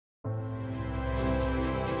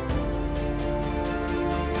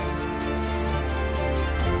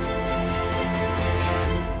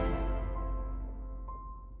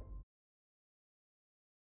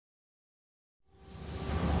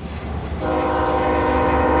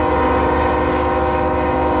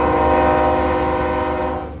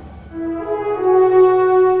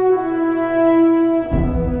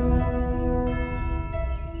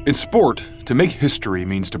In sport, to make history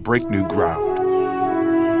means to break new ground,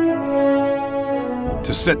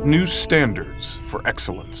 to set new standards for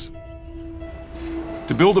excellence,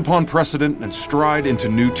 to build upon precedent and stride into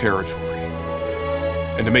new territory.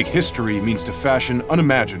 And to make history means to fashion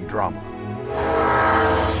unimagined drama,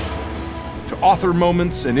 to author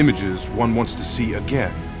moments and images one wants to see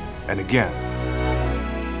again and again,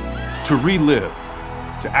 to relive,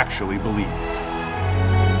 to actually believe.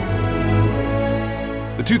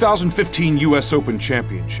 The 2015 US Open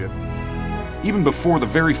Championship, even before the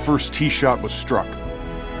very first tee shot was struck,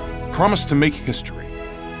 promised to make history.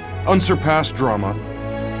 Unsurpassed drama,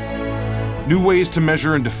 new ways to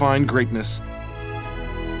measure and define greatness,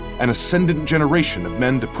 an ascendant generation of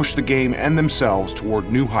men to push the game and themselves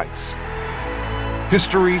toward new heights.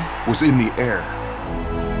 History was in the air.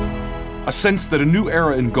 A sense that a new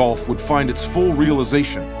era in golf would find its full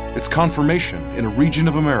realization, its confirmation in a region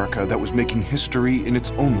of America that was making history in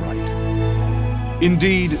its own right.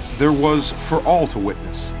 Indeed, there was, for all to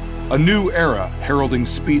witness, a new era heralding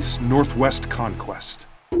Spieth's Northwest conquest.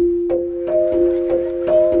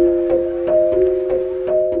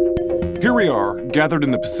 Here we are, gathered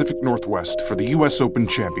in the Pacific Northwest for the US Open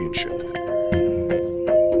Championship.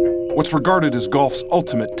 What's regarded as golf's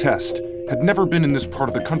ultimate test had never been in this part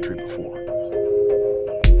of the country before.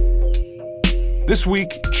 This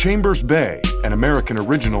week, Chambers Bay, an American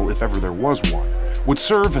original if ever there was one, would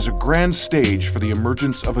serve as a grand stage for the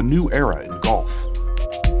emergence of a new era in golf.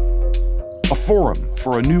 A forum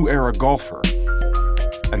for a new era golfer.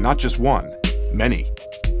 And not just one, many.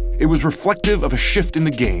 It was reflective of a shift in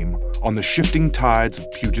the game on the shifting tides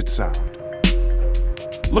of Puget Sound.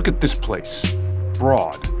 Look at this place.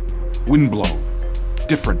 Broad, windblown,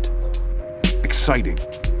 different, exciting,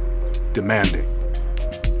 demanding.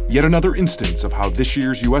 Yet another instance of how this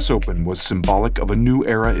year's US Open was symbolic of a new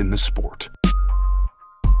era in the sport.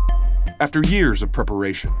 After years of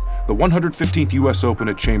preparation, the 115th US Open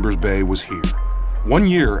at Chambers Bay was here. 1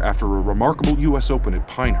 year after a remarkable US Open at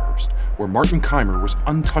Pinehurst, where Martin Kaymer was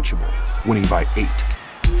untouchable, winning by 8.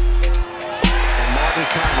 And Martin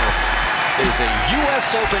Kaymer is a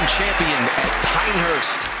US Open champion at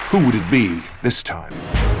Pinehurst. Who would it be this time?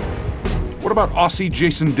 What about Aussie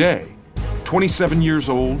Jason Day? 27 years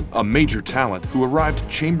old, a major talent who arrived at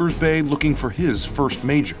Chambers Bay looking for his first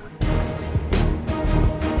major.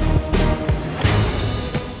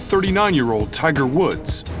 39-year-old Tiger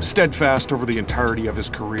Woods, steadfast over the entirety of his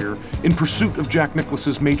career in pursuit of Jack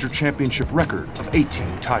Nicklaus's major championship record of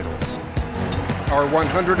 18 titles. Our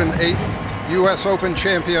 108th US Open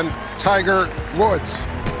champion, Tiger Woods.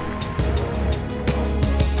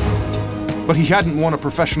 But he hadn't won a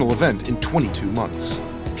professional event in 22 months.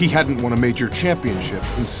 He hadn't won a major championship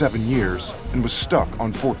in 7 years and was stuck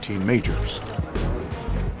on 14 majors.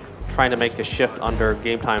 Trying to make a shift under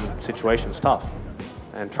game time situations is tough,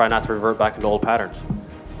 and try not to revert back into old patterns.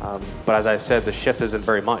 But as I said, the shift isn't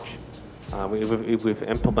very much. We've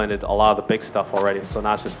implemented a lot of the big stuff already, so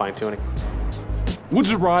now it's just fine-tuning.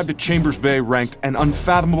 Woods arrived at Chambers Bay ranked an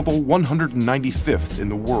unfathomable 195th in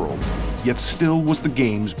the world, yet still was the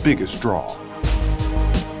game's biggest draw.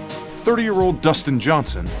 30-year-old Dustin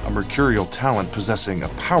Johnson, a mercurial talent possessing a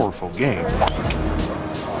powerful game,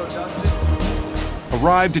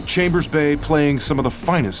 arrived at Chambers Bay playing some of the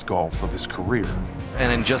finest golf of his career.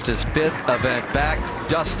 And in just his 5th event back,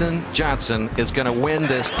 Dustin Johnson is going to win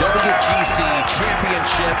this WGC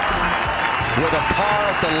championship with a par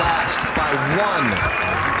at the last by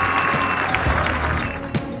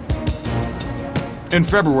 1. In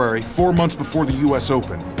February, 4 months before the US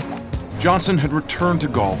Open, Johnson had returned to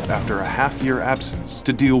golf after a half-year absence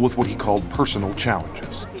to deal with what he called personal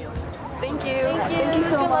challenges. Thank you. Thank you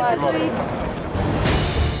so much.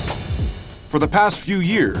 For the past few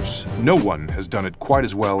years, no one has done it quite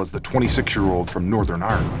as well as the 26-year-old from Northern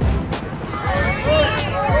Ireland.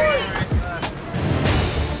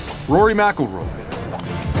 Rory McIlroy,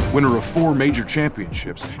 winner of 4 major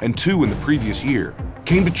championships and 2 in the previous year,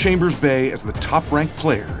 came to Chambers Bay as the top-ranked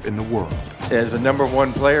player in the world. As a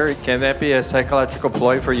 #1 player, can that be a psychological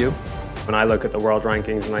ploy for you? When I look at the world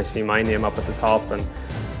rankings and I see my name up at the top, and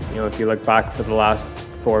if you look back for the last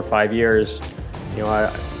 4 or 5 years,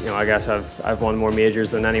 I guess I've won more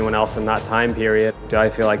majors than anyone else in that time period. Do I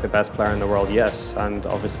feel like the best player in the world? Yes, and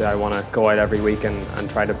obviously I want to go out every week and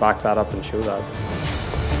try to back that up and show that.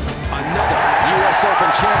 Another US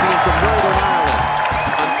Open champion from Northern Ireland.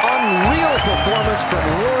 An unreal performance from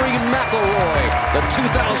Rory McIlroy, the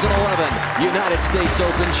 2011 United States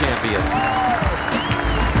Open champion.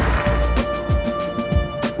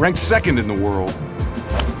 Ranked 2nd in the world,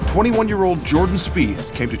 21-year-old Jordan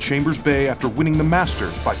Spieth came to Chambers Bay after winning the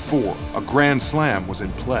Masters by 4. A Grand Slam was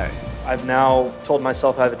in play. I've now told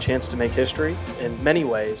myself I have a chance to make history in many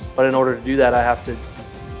ways, but in order to do that, I have to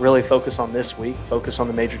really focus on this week, focus on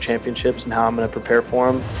the major championships and how I'm going to prepare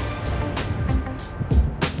for them.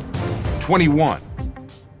 21.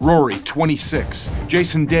 Rory, 26.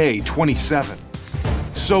 Jason Day, 27.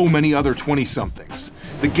 So many other 20-somethings.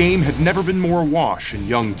 The game had never been more awash in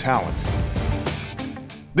young talent.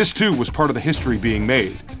 This too was part of the history being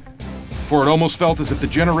made, for it almost felt as if the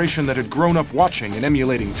generation that had grown up watching and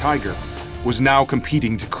emulating Tiger was now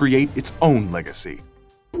competing to create its own legacy.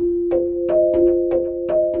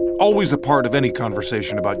 Always a part of any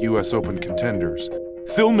conversation about US Open contenders,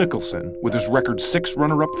 Phil Mickelson, with his record 6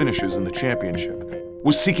 runner-up finishes in the championship,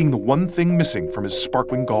 was seeking the one thing missing from his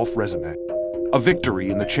sparkling golf resume, a victory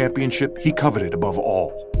in the championship he coveted above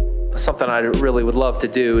all. Something I really would love to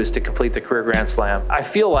do is to complete the career Grand Slam. I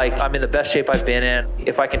feel like I'm in the best shape I've been in.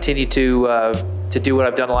 If I continue to do what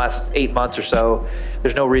I've done the last 8 months or so,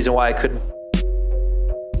 there's no reason why I couldn't.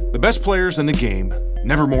 The best players in the game,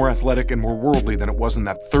 never more athletic and more worldly than it was in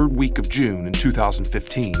that third week of June in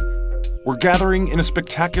 2015, were gathering in a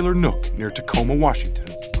spectacular nook near Tacoma, Washington,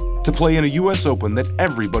 to play in a US Open that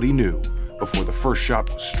everybody knew, before the first shot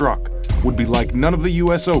was struck, would be like none of the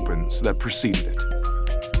US Opens that preceded it.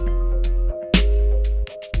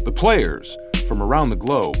 The players from around the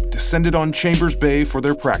globe descended on Chambers Bay for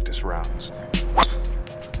their practice rounds.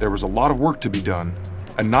 There was a lot of work to be done,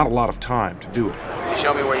 and not a lot of time to do it. Could you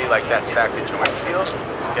show me where you like that stack the joint field?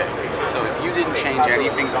 Okay, so if you didn't change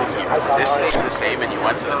anything from here, this stays the same and you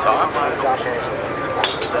went to the top,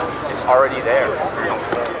 it's already there.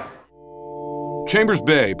 Chambers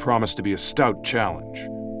Bay promised to be a stout challenge.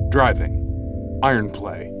 Driving, iron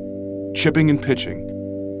play, chipping and pitching,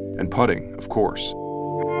 and putting, of course.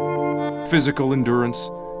 Physical endurance,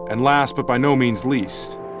 and last but by no means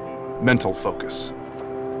least, mental focus.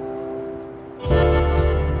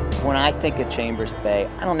 When I think of Chambers Bay,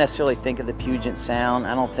 I don't necessarily think of the Puget Sound.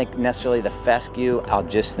 I don't think necessarily the fescue. I'll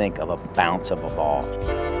just think of a bounce of a ball.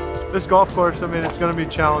 This golf course, I mean, it's going to be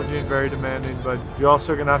challenging, very demanding, but you're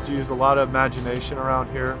also going to have to use a lot of imagination around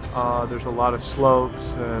here. There's a lot of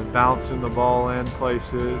slopes and bouncing the ball in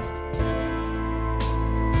places.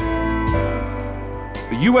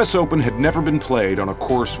 The US Open had never been played on a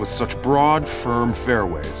course with such broad, firm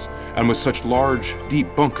fairways, and with such large,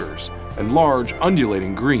 deep bunkers, and large,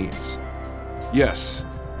 undulating greens. Yes,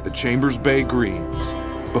 the Chambers Bay greens.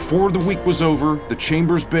 Before the week was over, the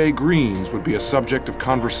Chambers Bay greens would be a subject of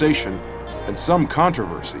conversation and some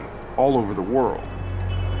controversy all over the world.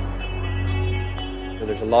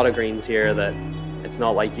 There's a lot of greens here that it's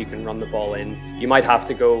not like you can run the ball in. You might have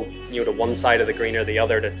to go, to one side of the green or the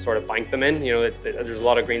other to sort of bank them in. There's a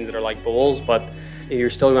lot of greens that are like bowls, but you're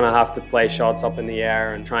still going to have to play shots up in the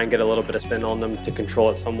air and try and get a little bit of spin on them to control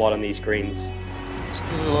it somewhat on these greens.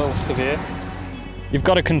 This is a little severe. You've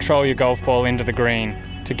got to control your golf ball into the green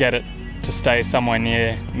to get it to stay somewhere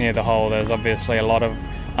near the hole. There's obviously a lot of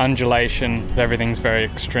undulation. Everything's very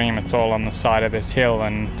extreme. It's all on the side of this hill,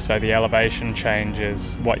 and so the elevation change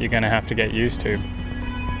is what you're going to have to get used to.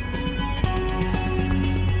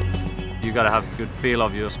 You've got to have a good feel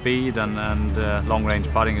of your speed, and long-range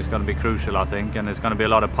putting is going to be crucial, I think, and there's going to be a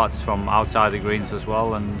lot of putts from outside the greens as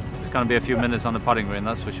well, and it's going to be a few minutes on the putting green,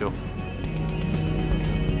 that's for sure.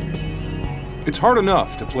 It's hard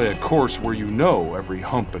enough to play a course where you know every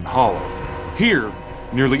hump and hollow. Here,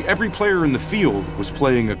 nearly every player in the field was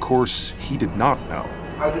playing a course he did not know.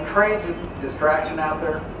 Are the trains a distraction out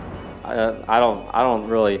there? I don't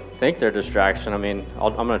really think they're a distraction. I mean,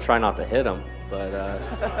 I'm going to try not to hit them, but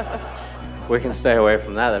if we can stay away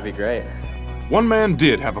from that, that'd be great. One man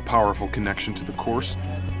did have a powerful connection to the course.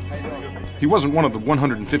 He wasn't one of the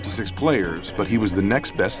 156 players, but he was the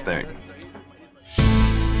next best thing.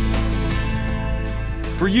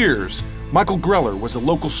 For years, Michael Greller was a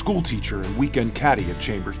local school teacher and weekend caddy at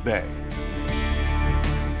Chambers Bay.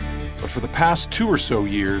 But for the past 2 or so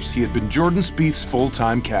years, he had been Jordan Spieth's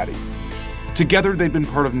full-time caddy. Together, they'd been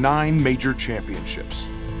part of 9 major championships.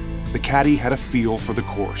 The caddy had a feel for the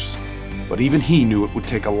course, but even he knew it would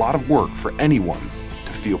take a lot of work for anyone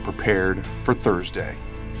to feel prepared for Thursday.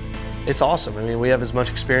 It's awesome. I mean, we have as much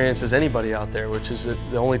experience as anybody out there, which is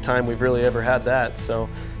the only time we've really ever had that. So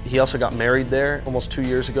he also got married there almost 2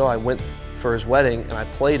 years ago. I went for his wedding and I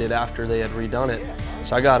played it after they had redone it.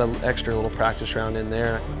 So I got an extra little practice round in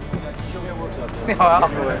there.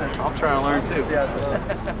 I'm trying to learn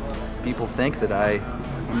too. People think that I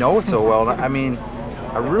know it so well. I mean,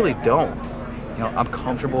 I really don't. I'm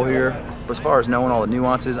comfortable here. But as far as knowing all the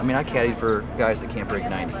nuances, I mean, I caddied for guys that can't break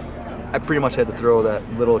 90. I pretty much had to throw that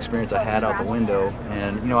little experience I had out the window.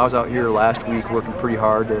 And, you know, I was out here last week working pretty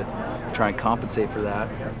hard to try and compensate for that.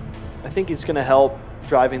 I think it's going to help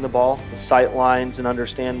driving the ball, the sight lines and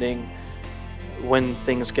understanding when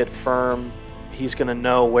things get firm. He's going to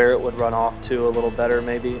know where it would run off to a little better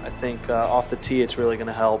maybe. I think off the tee it's really going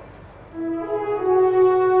to help.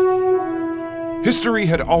 History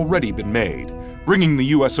had already been made, bringing the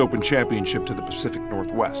U.S. Open Championship to the Pacific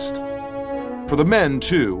Northwest. For the men,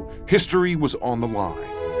 too, history was on the line.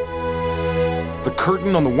 The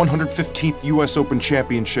curtain on the 115th U.S. Open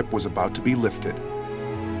Championship was about to be lifted.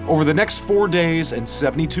 Over the next 4 days and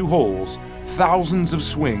 72 holes, thousands of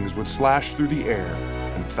swings would slash through the air,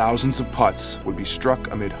 and thousands of putts would be struck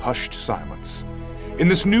amid hushed silence. In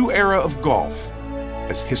this new era of golf,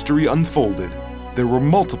 as history unfolded, there were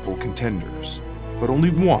multiple contenders, but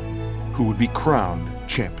only one who would be crowned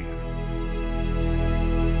champion.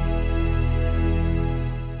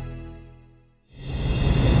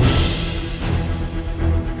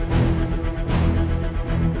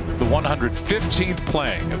 The 115th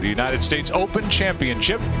playing of the United States Open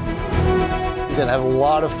Championship. You're going to have a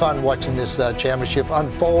lot of fun watching this championship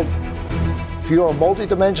unfold. If you're a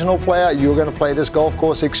multi-dimensional player, you're going to play this golf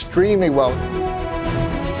course extremely well.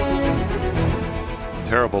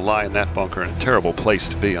 Terrible lie in that bunker and a terrible place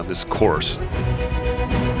to be on this course.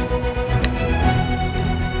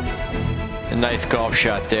 A nice golf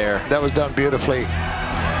shot there. That was done beautifully.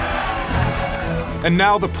 And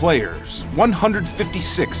now the players.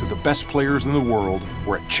 156 of the best players in the world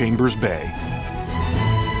were at Chambers Bay.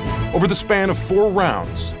 Over the span of 4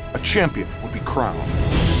 rounds, a champion would be crowned.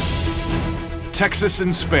 Texas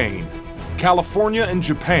and Spain, California and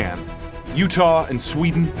Japan, Utah and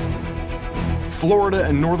Sweden, Florida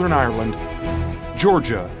and Northern Ireland,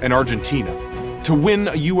 Georgia and Argentina. To win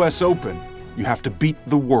a U.S. Open, you have to beat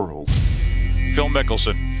the world. Phil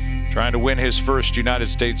Mickelson trying to win his first United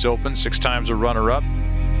States Open, 6 times a runner-up.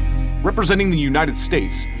 Representing the United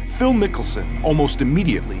States, Phil Mickelson almost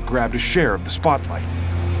immediately grabbed a share of the spotlight.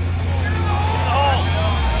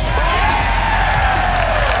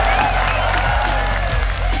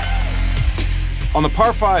 On the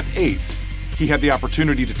par 5 8th, he had the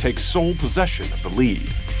opportunity to take sole possession of the lead.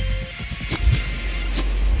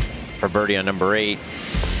 For birdie on number 8.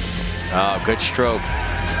 Oh, good stroke.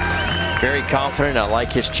 Very confident. I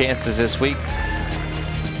like his chances this week.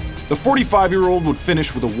 The 45-year-old would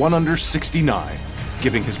finish with a 1 under 69,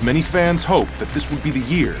 giving his many fans hope that this would be the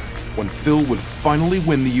year when Phil would finally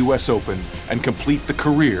win the U.S. Open and complete the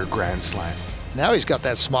career Grand Slam. Now he's got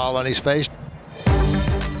that smile on his face.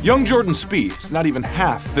 Young Jordan Spieth, not even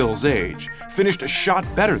half Phil's age, finished a shot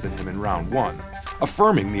better than him in round 1,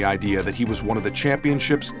 affirming the idea that he was one of the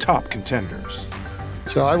championship's top contenders.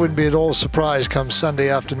 So I wouldn't be at all surprised come Sunday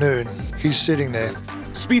afternoon. He's sitting there.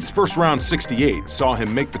 Spieth's first round 68 saw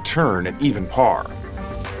him make the turn at even par.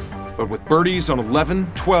 But with birdies on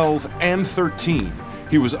 11, 12, and 13,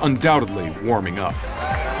 he was undoubtedly warming up.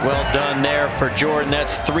 Well done there for Jordan.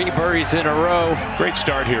 That's 3 birdies in a row. Great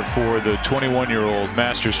start here for the 21-year-old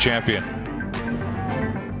Masters champion.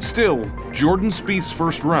 Still, Jordan Spieth's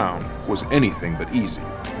first round was anything but easy.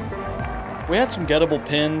 We had some gettable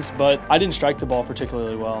pins, but I didn't strike the ball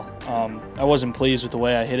particularly well. I wasn't pleased with the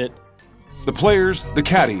way I hit it. The players, the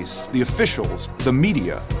caddies, the officials, the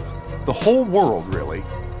media, the whole world really,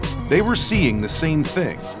 they were seeing the same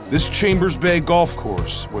thing. This Chambers Bay golf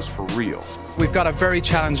course was for real. We've got a very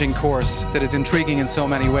challenging course that is intriguing in so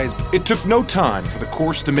many ways. It took no time for the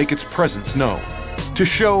course to make its presence known, to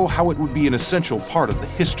show how it would be an essential part of the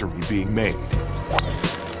history being made.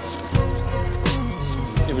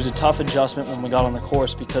 It was a tough adjustment when we got on the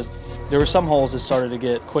course because there were some holes that started to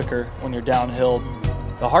get quicker when you're downhill.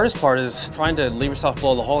 The hardest part is trying to leave yourself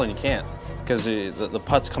below the hole, and you can't because the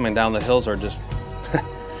putts coming down the hills are just,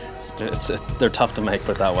 they're tough to make,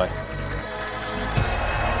 put it that way.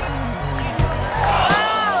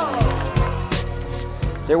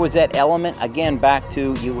 There was that element, again, back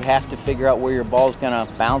to you have to figure out where your ball's gonna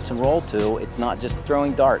bounce and roll to. It's not just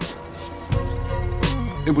throwing darts.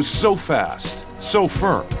 It was so fast, so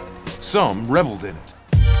firm. Some reveled in it.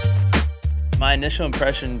 My initial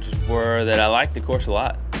impressions were that I liked the course a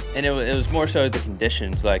lot. And it was more so the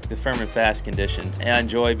conditions, like the firm and fast conditions. And I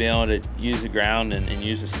enjoy being able to use the ground and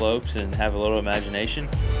use the slopes and have a little imagination.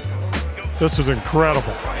 This is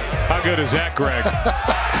incredible. How good is that, Greg?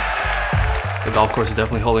 The golf course is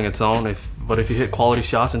definitely holding its own, but if you hit quality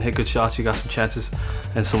shots and hit good shots, you got some chances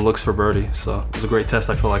and some looks for birdie. So it was a great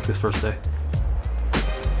test, I feel like, this first day.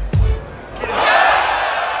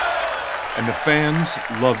 And the fans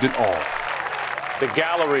loved it all. The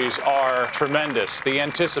galleries are tremendous. The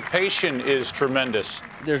anticipation is tremendous.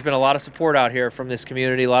 There's been a lot of support out here from this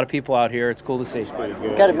community, a lot of people out here. It's cool to see.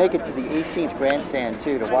 You've got to make it to the 18th grandstand,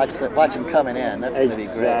 too, to watch them coming in. That's going to be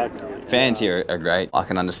great. Fans here are great. I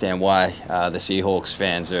can understand why the Seahawks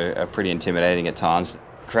fans are pretty intimidating at times. The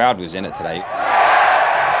crowd was in it today.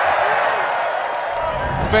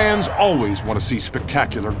 Fans always want to see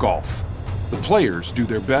spectacular golf. The players do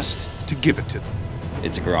their best to give it to them.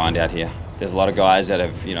 It's a grind out here. There's a lot of guys that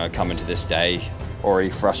have, come into this day already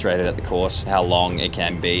frustrated at the course, how long it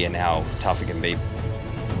can be and how tough it can be.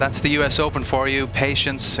 That's the US Open for you.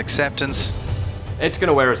 Patience, acceptance. It's going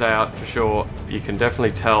to wear us out for sure. You can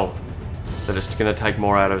definitely tell that it's going to take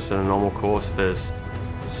more out of us than a normal course. There's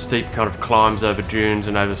steep kind of climbs over dunes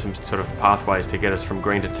and over some sort of pathways to get us from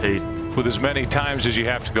green to tee. With as many times as you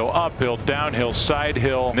have to go uphill, downhill, side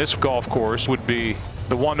hill, this golf course would be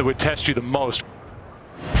the one that would test you the most.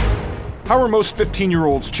 How are most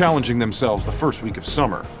 15-year-olds challenging themselves the first week of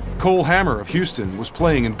summer? Cole Hammer of Houston was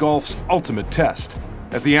playing in golf's ultimate test.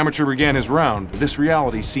 As the amateur began his round, this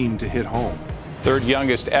reality seemed to hit home. Third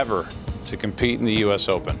youngest ever to compete in the US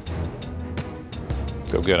Open.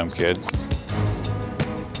 Go get him, kid.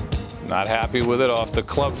 Not happy with it off the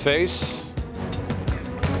club face,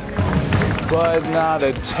 but not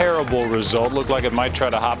a terrible result. Looked like it might try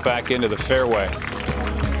to hop back into the fairway.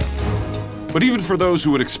 But even for those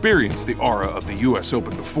who had experienced the aura of the US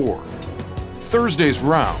Open before, Thursday's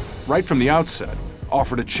round, right from the outset,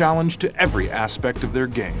 offered a challenge to every aspect of their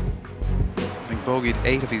game. He bogeyed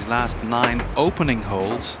 8 of his last 9 opening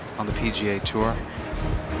holes on the PGA Tour.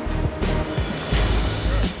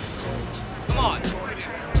 Come on. Well,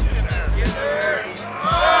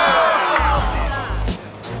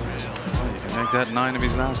 you can make that 9 of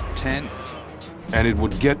his last 10. And it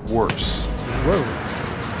would get worse. Whoa.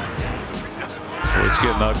 Well, it's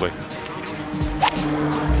getting ugly.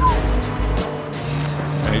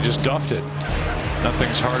 And he just duffed it.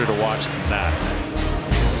 Nothing's harder to watch than that.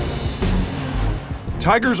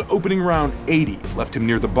 Tiger's opening round 80 left him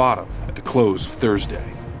near the bottom at the close of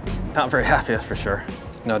Thursday. Not very happy, that's for sure.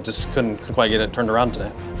 No, just couldn't quite get it turned around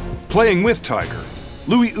today. Playing with Tiger,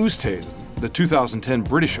 Louis Oosthuizen, the 2010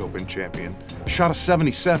 British Open champion, shot a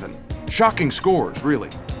 77. Shocking scores, really.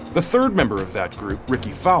 The third member of that group,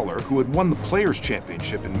 Ricky Fowler, who had won the Players'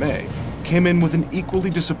 Championship in May, came in with an equally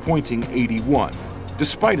disappointing 81,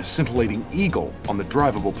 despite a scintillating eagle on the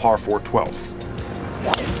drivable par 4 12th.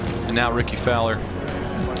 And now Ricky Fowler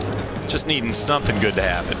just needing something good to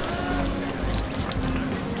happen.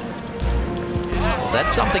 Well,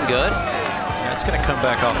 that's something good. Yeah, it's going to come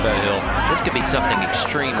back off that hill. This could be something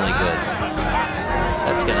extremely good.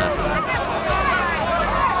 That's going to...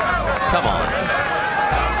 Come on.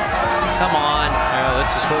 Come on. Yeah,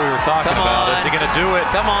 this is what we were talking about. Is he going to do it?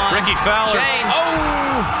 Come on. Ricky Fowler. Shane.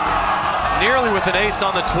 Oh! Nearly with an ace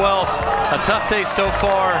on the 12th. A tough day so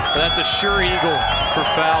far, but that's a sure eagle for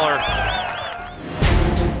Fowler.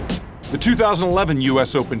 The 2011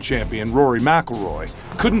 US Open champion, Rory McIlroy,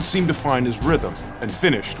 couldn't seem to find his rhythm and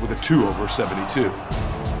finished with a 2 over 72.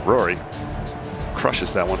 Rory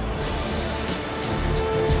crushes that one.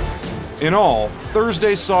 In all,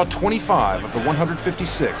 Thursday saw 25 of the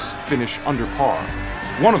 156 finish under par.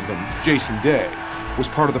 One of them, Jason Day, was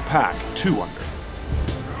part of the pack, 2 under.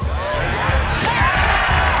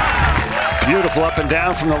 Beautiful up and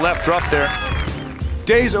down from the left rough there.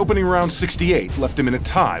 Day's opening round 68 left him in a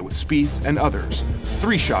tie with Spieth and others,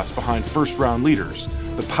 3 shots behind first-round leaders,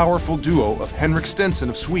 the powerful duo of Henrik Stenson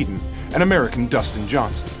of Sweden and American Dustin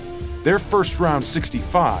Johnson. Their first-round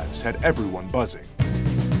 65s had everyone buzzing.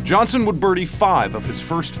 Johnson would birdie 5 of his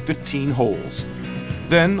first 15 holes.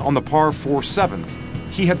 Then, on the par 4 7th,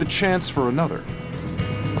 he had the chance for another.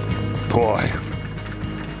 Boy,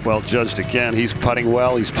 well judged again. He's putting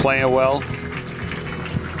well, he's playing well.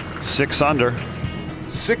 6 under.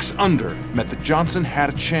 6 under meant that Johnson had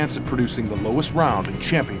a chance at producing the lowest round in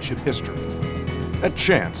championship history. That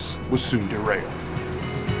chance was soon derailed.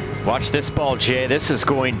 Watch this ball, Jay. This is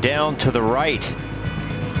going down to the right.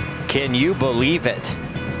 Can you believe it?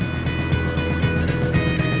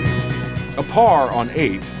 A par on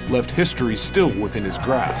 8 left history still within his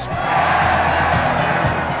grasp.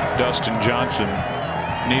 Dustin Johnson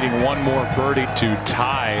needing one more birdie to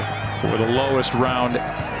tie for the lowest round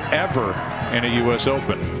ever in a US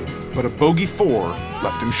Open. But a bogey 4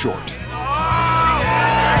 left him short.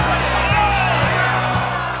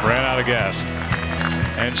 Ran out of gas.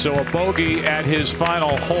 And so a bogey at his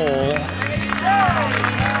final hole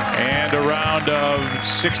and a round of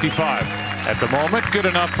 65. At the moment, good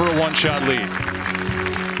enough for a 1-shot lead.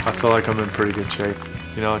 I feel like I'm in pretty good shape.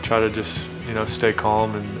 You know, I try to just you know, stay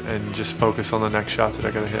calm and just focus on the next shot that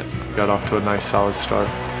I got to hit. Got off to a nice solid start.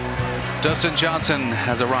 Dustin Johnson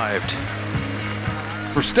has arrived.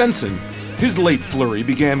 For Stenson, his late flurry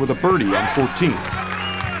began with a birdie on 14.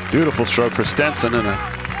 Beautiful stroke for Stenson and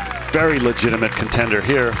a very legitimate contender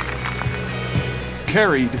here.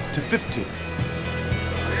 Carried to 15.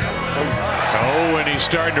 Oh, and he's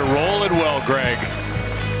starting to roll it well, Greg.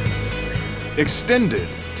 Extended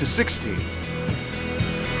to 16.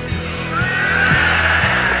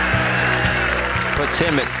 Puts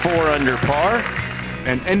him at 4 under par.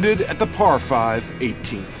 And ended at the par 5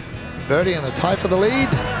 18th. Birdie in the tie for the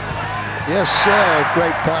lead. Yes, sir.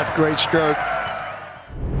 Great putt, great stroke.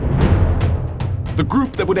 The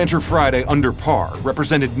group that would enter Friday under par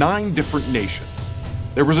represented 9 different nations.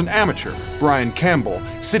 There was an amateur, Brian Campbell,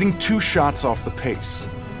 sitting 2 shots off the pace.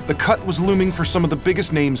 The cut was looming for some of the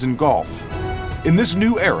biggest names in golf. In this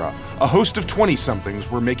new era, a host of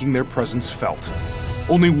 20-somethings were making their presence felt.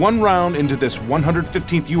 Only 1 round into this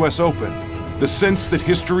 115th U.S. Open, the sense that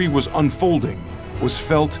history was unfolding was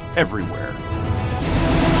felt everywhere.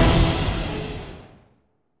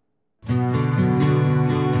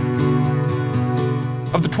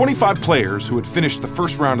 Of the 25 players who had finished the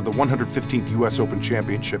first round of the 115th U.S. Open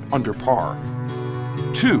Championship under par,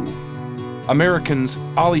 2, Americans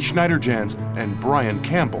Ollie Schneiderjans and Brian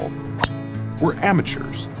Campbell, were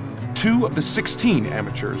amateurs. 2 of the 16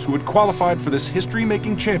 amateurs who had qualified for this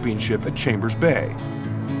history-making championship at Chambers Bay.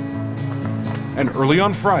 And early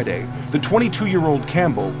on Friday, the 22-year-old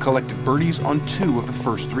Campbell collected birdies on 2 of the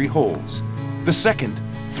first 3 holes. The second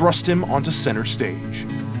thrust him onto center stage.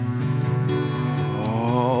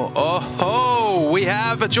 We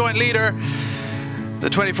have a joint leader, the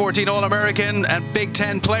 2014 All-American and Big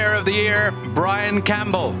Ten Player of the Year, Brian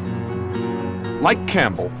Campbell. Like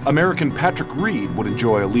Campbell, American Patrick Reed would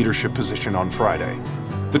enjoy a leadership position on Friday.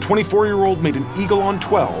 The 24-year-old made an eagle on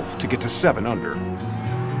 12 to get to 7 under.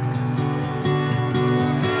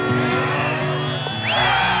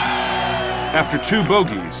 After 2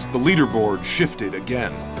 bogeys, the leaderboard shifted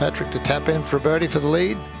again. Patrick to tap in for a birdie for the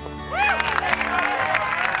lead.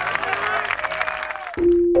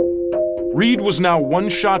 Reed was now 1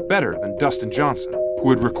 shot better than Dustin Johnson, who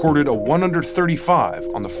had recorded a 1 under 35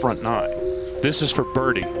 on the front 9. This is for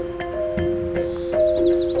birdie.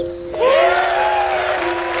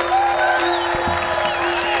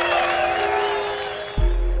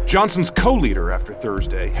 Johnson's co-leader after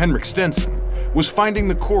Thursday, Henrik Stenson, was finding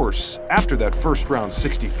the course after that first round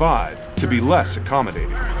 65 to be less accommodating.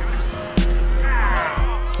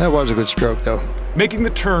 That was a good stroke, though. Making the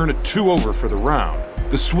turn at 2 over for the round,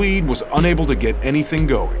 the Swede was unable to get anything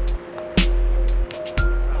going.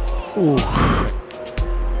 Ooh.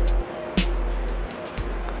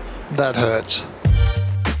 That hurts.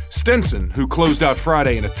 Stenson, who closed out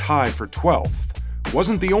Friday in a tie for 12th,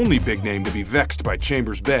 wasn't the only big name to be vexed by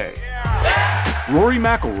Chambers Bay. Rory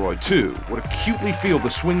McIlroy, too, would acutely feel the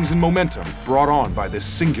swings and momentum brought on by this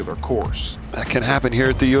singular course. That can happen here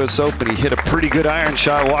at the U.S. Open. He hit a pretty good iron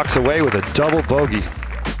shot, walks away with a double bogey.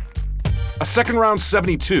 A second round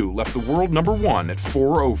 72 left the world number 1 at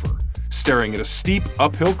 4 over, staring at a steep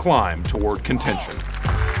uphill climb toward contention.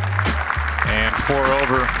 And 4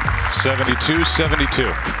 over,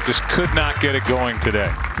 72-72. Just could not get it going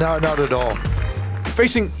today. No, not at all.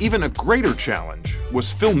 Facing even a greater challenge was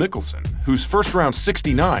Phil Mickelson, whose first round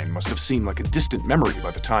 69 must have seemed like a distant memory by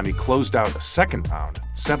the time he closed out a second round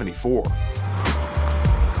 74.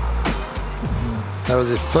 That was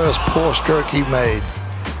his first poor stroke he made.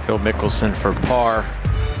 Phil Mickelson for par,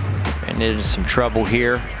 and into some trouble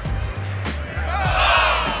here.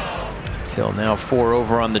 Phil now 4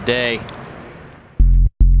 over on the day.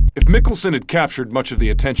 If Mickelson had captured much of the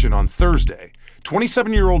attention on Thursday,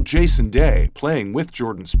 27-year-old Jason Day, playing with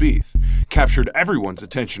Jordan Spieth, captured everyone's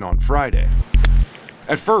attention on Friday.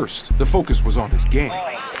 At first, the focus was on his game.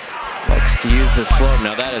 Likes to use the slope.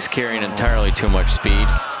 Now that is carrying entirely too much speed.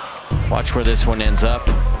 Watch where this one ends up.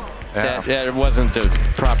 Yeah. That wasn't the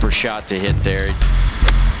proper shot to hit there.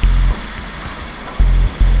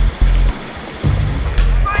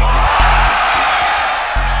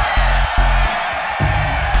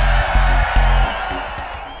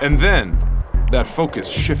 And then, that focus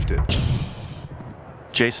shifted.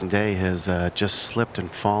 Jason Day has just slipped and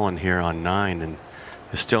fallen here on 9 and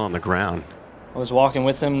is still on the ground. I was walking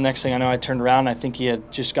with him. Next thing I know, I turned around. I think he had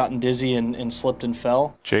just gotten dizzy and slipped and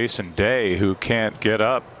fell. Jason Day, who can't get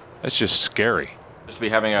up. That's just scary. Just to be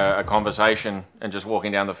having a conversation and just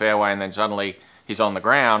walking down the fairway and then suddenly he's on the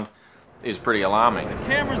ground is pretty alarming. The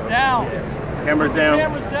camera's down. Camera's down.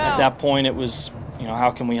 At that point, it was You know,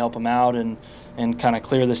 how can we help him out and kind of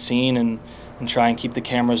clear the scene and try and keep the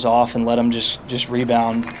cameras off and let him just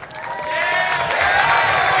rebound.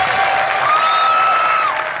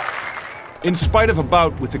 In spite of a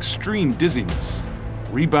bout with extreme dizziness,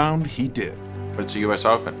 rebound he did. It's a US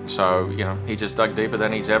Open, so, you know, he just dug deeper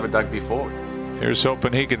than he's ever dug before. Here's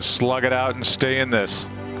hoping he can slug it out and stay in this.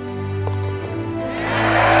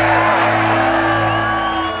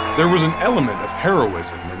 There was an element of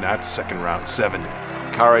heroism in that second round 70.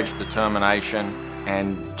 Courage, determination,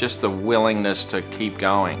 and just the willingness to keep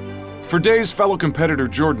going. For Day's fellow competitor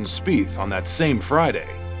Jordan Spieth on that same Friday,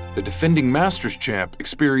 the defending Masters champ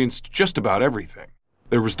experienced just about everything.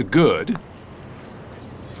 There was the good.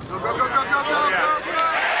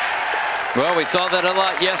 Well, we saw that a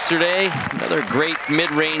lot yesterday. Another great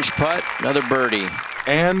mid-range putt, another birdie.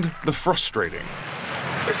 And the frustrating.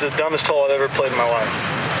 It's the dumbest hole I've ever played in my life.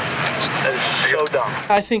 That is so dumb.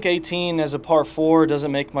 I think 18 as a par 4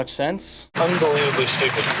 doesn't make much sense. Unbelievably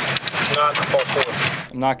stupid. It's not a par 4.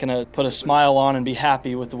 I'm not going to put a smile on and be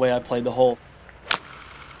happy with the way I played the hole.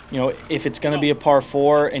 You know, if it's going to be a par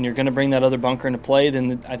 4 and you're going to bring that other bunker into play,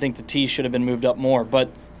 then I think the tee should have been moved up more.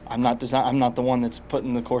 But I'm not the one that's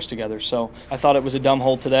putting the course together. So I thought it was a dumb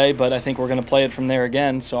hole today, but I think we're going to play it from there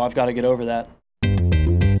again. So I've got to get over that.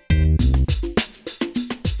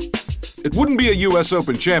 It wouldn't be a US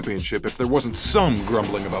Open championship if there wasn't some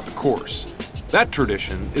grumbling about the course. That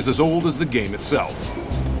tradition is as old as the game itself.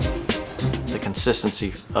 The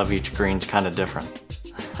consistency of each green's kind of different.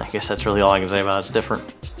 I guess that's really all I can say about it. It's different.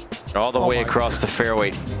 All the way across the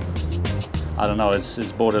fairway. I don't know,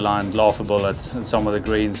 it's borderline laughable at some of the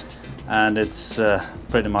greens, and it's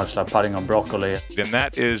pretty much like putting on broccoli. And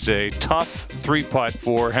that is a tough 3-putt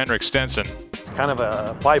for Henrik Stenson. It's kind of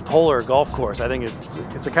a bipolar golf course. I think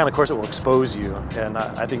it's the kind of course that will expose you, and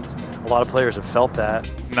I think a lot of players have felt that.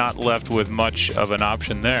 Not left with much of an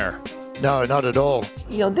option there. No, not at all.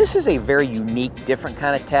 You know, this is a very unique, different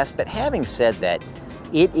kind of test, but having said that,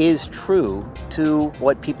 it is true to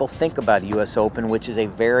what people think about a US Open, which is a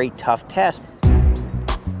very tough test.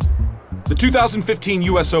 The 2015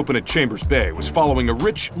 US Open at Chambers Bay was following a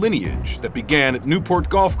rich lineage that began at Newport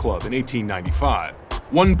Golf Club in 1895,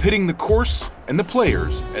 one pitting the course and the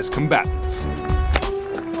players as combatants.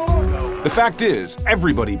 The fact is,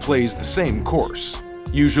 everybody plays the same course.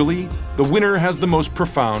 Usually, the winner has the most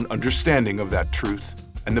profound understanding of that truth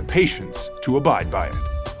and the patience to abide by it.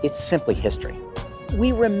 It's simply history.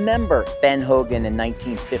 We remember Ben Hogan in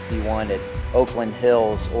 1951 at Oakland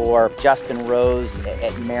Hills or Justin Rose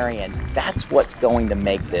at Marion. That's what's going to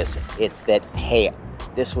make this. It's that, hey,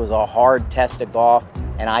 this was a hard test of golf,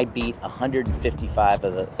 and I beat 155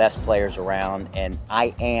 of the best players around, and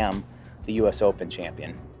I am the US Open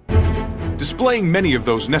champion. Displaying many of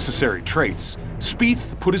those necessary traits,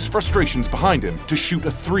 Spieth put his frustrations behind him to shoot a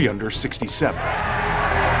 3-under 67.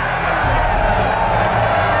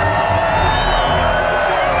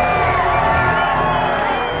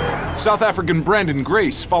 South African Brandon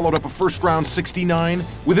Grace followed up a first-round 69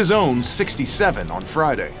 with his own 67 on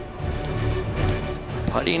Friday.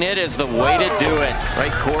 Putting it is the way to do it.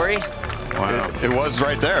 Right, Corey? Wow. It was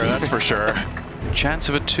right there, that's for sure. Chance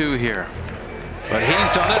of a 2 here. But he's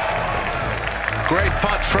done it. Great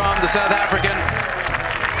putt from the South African.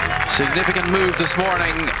 Significant move this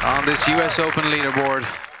morning on this US Open leaderboard.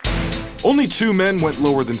 Only 2 men went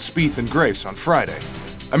lower than Spieth and Grace on Friday.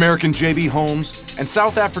 American J.B. Holmes and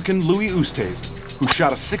South African Louis Oosthuizen, who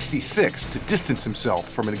shot a 66 to distance himself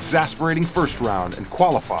from an exasperating first round and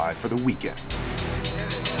qualify for the weekend.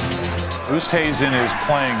 Oosthuizen is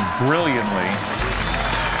playing brilliantly.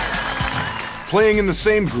 Playing in the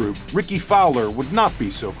same group, Ricky Fowler would not be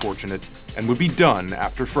so fortunate and would be done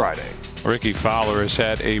after Friday. Ricky Fowler has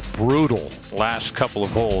had a brutal last couple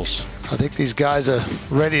of holes. I think these guys are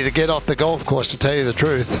ready to get off the golf course, to tell you the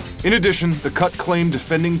truth. In addition, the cut-claim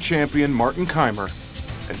defending champion Martin Keimer,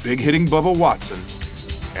 and big-hitting Bubba Watson,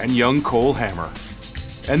 and young Cole Hammer.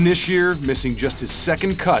 And this year, missing just his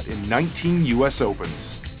second cut in 19 US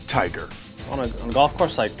Opens, Tiger. On a golf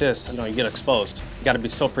course like this, you know, you get exposed. You got to be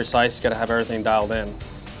so precise, you got to have everything dialed in.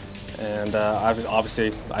 And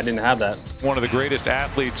obviously, I didn't have that. One of the greatest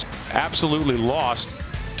athletes absolutely lost.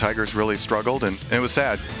 Tiger's really struggled, and it was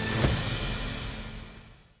sad.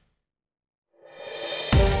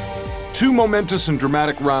 2 momentous and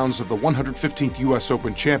dramatic rounds of the 115th US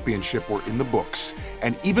Open Championship were in the books,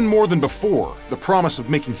 and even more than before, the promise of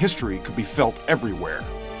making history could be felt everywhere.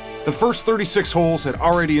 The first 36 holes had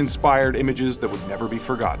already inspired images that would never be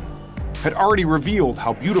forgotten, had already revealed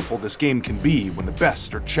how beautiful this game can be when the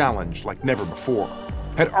best are challenged like never before,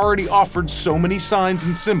 had already offered so many signs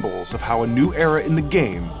and symbols of how a new era in the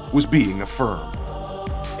game was being affirmed.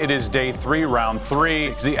 It is day 3, round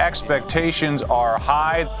 3. The expectations are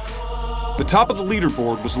high. The top of the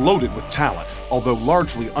leaderboard was loaded with talent, although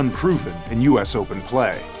largely unproven in U.S. Open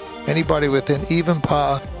play. Anybody within even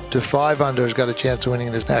par to 5 under has got a chance of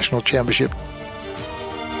winning this national championship.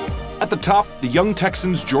 At the top, the young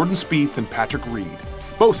Texans Jordan Spieth and Patrick Reed.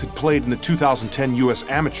 Both had played in the 2010 U.S.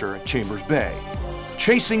 Amateur at Chambers Bay.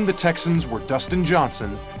 Chasing the Texans were Dustin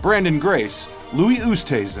Johnson, Brandon Grace, Louis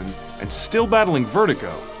Oosthuizen, and still battling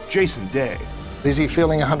vertigo, Jason Day. Is he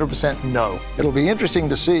feeling 100%? No. It'll be interesting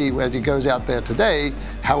to see as he goes out there today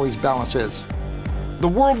how his balance is. The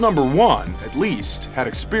world number 1, at least, had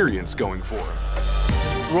experience going for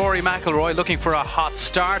him. Rory McIlroy looking for a hot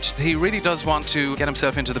start. He really does want to get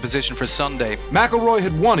himself into the position for Sunday. McIlroy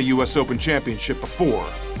had won a U.S. Open championship before,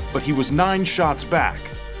 but he was 9 shots back,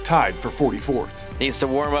 tied for 44th. Needs to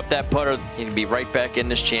warm up that putter. He can be right back in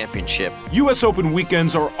this championship. U.S. Open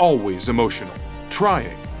weekends are always emotional,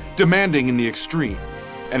 trying, demanding in the extreme.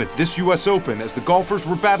 And at this U.S. Open, as the golfers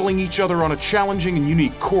were battling each other on a challenging and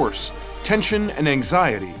unique course, tension and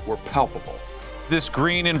anxiety were palpable. This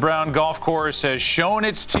green and brown golf course has shown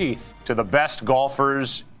its teeth to the best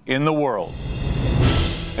golfers in the world.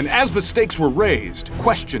 And as the stakes were raised,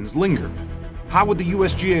 questions lingered. How would the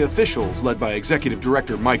USGA officials, led by Executive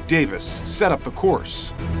Director Mike Davis, set up the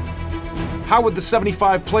course? How would the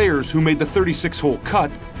 75 players who made the 36-hole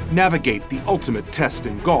cut navigate the ultimate test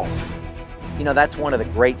in golf? You know, that's one of the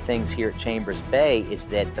great things here at Chambers Bay is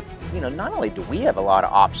that, not only do we have a lot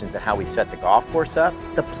of options at how we set the golf course up,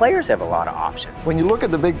 the players have a lot of options. When you look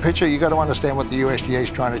at the big picture, you got to understand what the USGA is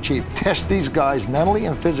trying to achieve. Test these guys mentally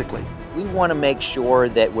and physically. We want to make sure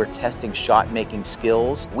that we're testing shot-making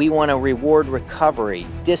skills. We want to reward recovery,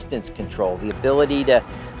 distance control, the ability to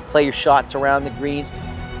play your shots around the greens.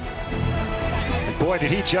 And boy,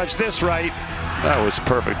 did he judge this right. That was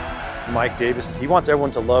perfect. Mike Davis, he wants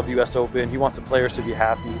everyone to love the U.S. Open. He wants the players to be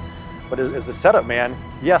happy. But as a setup man,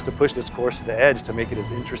 he has to push this course to the edge to make it as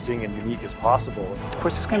interesting and unique as possible. Of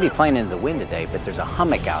course, it's going to be playing into the wind today, but there's a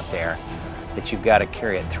hummock out there that you've got to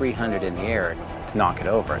carry at 300 in the air to knock it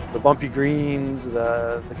over. The bumpy greens,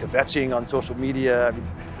 the kvetching on social media, I mean,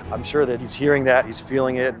 I'm sure that he's hearing that, he's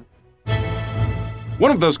feeling it.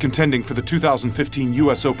 One of those contending for the 2015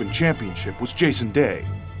 U.S. Open Championship was Jason Day,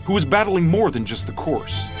 who was battling more than just the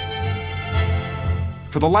course.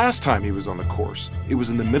 For the last time he was on the course, it was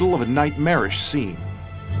in the middle of a nightmarish scene.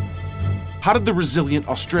 How did the resilient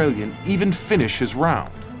Australian even finish his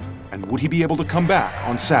round? And would he be able to come back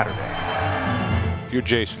on Saturday? If you're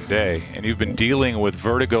Jason Day and you've been dealing with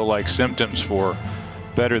vertigo-like symptoms for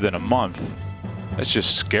better than a month, that's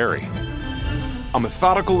just scary. A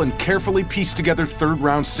methodical and carefully pieced together third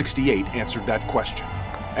round 68 answered that question.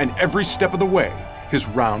 And every step of the way, his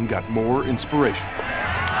round got more inspirational.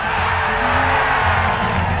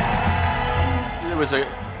 There was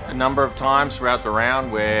a number of times throughout the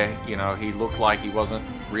round where, he looked like he wasn't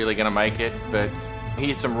really going to make it, but he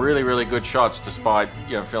hit some really, really good shots despite,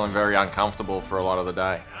 feeling very uncomfortable for a lot of the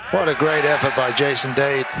day. What a great effort by Jason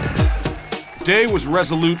Day. Day was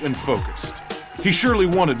resolute and focused. He surely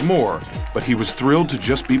wanted more, but he was thrilled to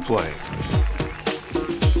just be playing.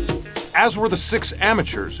 As were the 6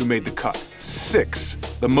 amateurs who made the cut. 6,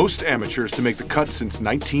 the most amateurs to make the cut since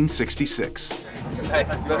 1966. Hey,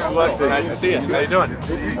 best of luck. Nice to see you. How you doing?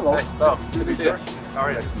 Hello. Good to see you. How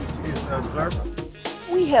are you?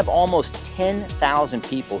 We have almost 10,000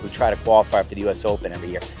 people who try to qualify for the U.S. Open every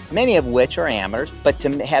year, many of which are amateurs, but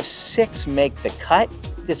to have 6 make the cut,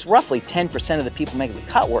 it's roughly 10% of the people making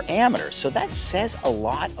the cut were amateurs, so that says a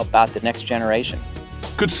lot about the next generation.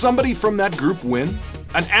 Could somebody from that group win?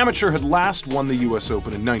 An amateur had last won the U.S.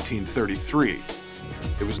 Open in 1933.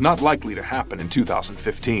 It was not likely to happen in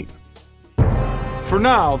 2015. For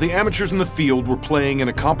now, the amateurs in the field were playing in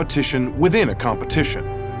a competition within a competition.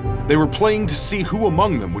 They were playing to see who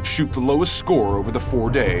among them would shoot the lowest score over the 4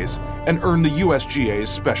 days and earn the USGA's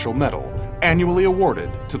special medal, annually awarded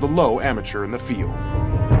to the low amateur in the field.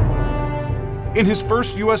 In his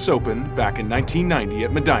first U.S. Open back in 1990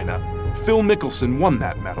 at Medina, Phil Mickelson won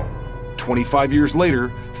that medal. 25 years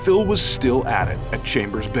later, Phil was still at it at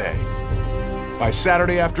Chambers Bay. By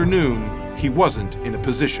Saturday afternoon, he wasn't in a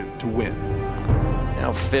position to win.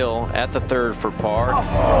 Now Phil at the 3rd for par.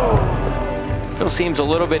 Phil seems a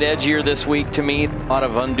little bit edgier this week to me. A lot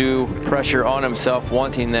of undue pressure on himself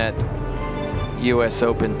wanting that U.S.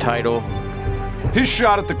 Open title. His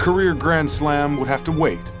shot at the career Grand Slam would have to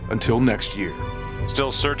wait until next year.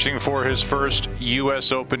 Still searching for his first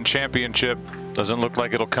U.S. Open championship. Doesn't look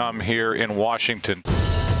like it'll come here in Washington.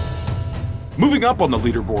 Moving up on the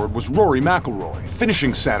leaderboard was Rory McIlroy,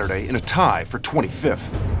 finishing Saturday in a tie for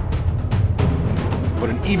 25th. But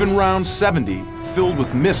an even round 70 filled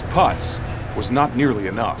with missed putts was not nearly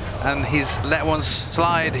enough. And he's let one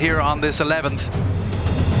slide here on this 11th.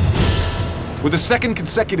 With a second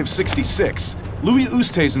consecutive 66, Louis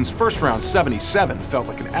Oosthuizen's first round 77 felt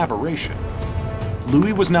like an aberration.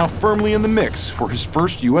 Louis was now firmly in the mix for his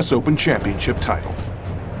first US Open Championship title.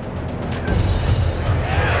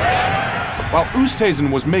 While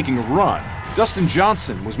Oosthuizen was making a run, Dustin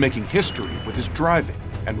Johnson was making history with his driving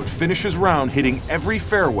and would finish his round hitting every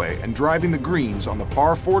fairway and driving the greens on the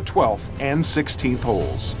par 4 12th and 16th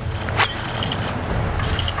holes.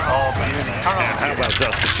 And how about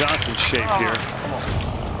Dustin Johnson's shape here?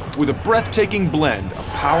 With a breathtaking blend of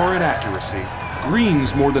power and accuracy,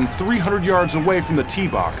 greens more than 300 yards away from the tee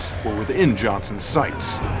box were within Johnson's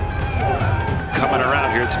sights. Coming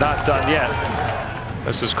around here, it's not done yet.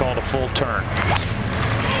 This is called a full turn.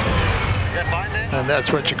 And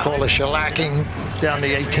that's what you call a shellacking down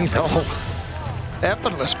the 18th hole.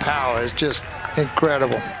 Effortless power is just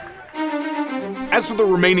incredible. As for the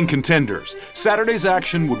remaining contenders, Saturday's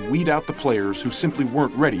action would weed out the players who simply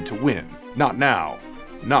weren't ready to win. Not now,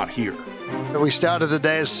 not here. We started the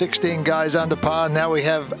day as 16 guys under par, now we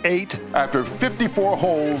have 8. After 54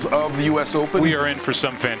 holes of the US Open, we are in for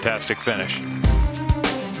some fantastic finish.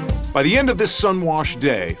 By the end of this sun-washed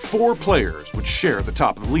day, 4 players would share the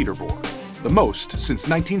top of the leaderboard, the most since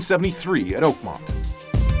 1973 at Oakmont.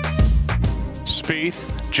 Spieth,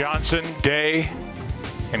 Johnson, Day,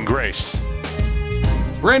 and Grace.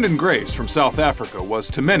 Brandon Grace from South Africa was,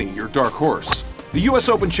 to many, your dark horse. The US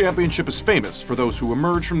Open Championship is famous for those who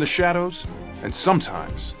emerge from the shadows, and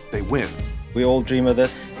sometimes they win. We all dream of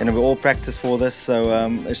this, and we all practice for this, so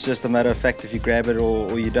it's just a matter of fact if you grab it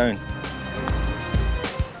or you don't.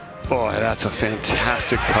 Boy, that's a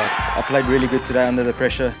fantastic putt. I played really good today under the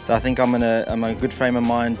pressure, so I think I'm in a good frame of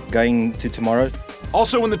mind going to tomorrow.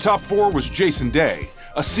 Also in the top 4 was Jason Day,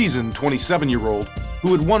 a seasoned 27-year-old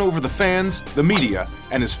who had won over the fans, the media,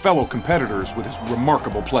 and his fellow competitors with his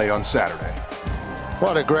remarkable play on Saturday.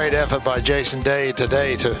 What a great effort by Jason Day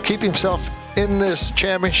today to keep himself in this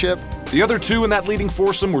championship. The other 2 in that leading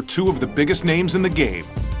foursome were 2 of the biggest names in the game,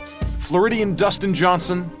 Floridian Dustin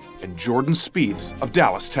Johnson and Jordan Spieth of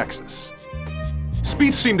Dallas, Texas.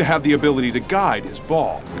 Spieth seemed to have the ability to guide his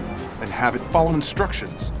ball and have it follow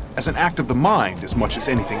instructions as an act of the mind as much as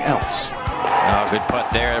anything else. Oh, good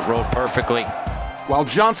putt there, it rolled perfectly. While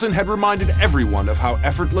Johnson had reminded everyone of how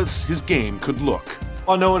effortless his game could look.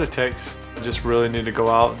 I know what it takes. I just really need to go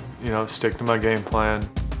out, stick to my game plan.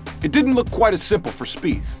 It didn't look quite as simple for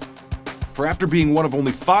Spieth. For after being one of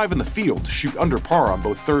only 5 in the field to shoot under par on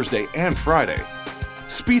both Thursday and Friday,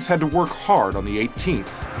 Spieth had to work hard on the 18th.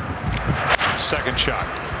 Second shot.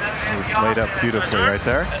 It's laid up beautifully right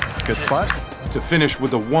there. It's a good spot. To finish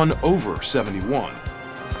with a 1 over 71.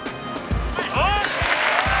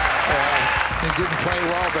 He didn't play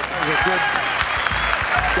well, but it was a good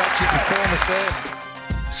gutsy performance there.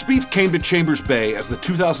 Spieth came to Chambers Bay as the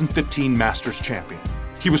 2015 Masters champion.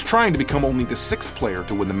 He was trying to become only the 6th player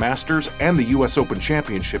to win the Masters and the US Open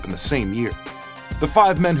Championship in the same year. The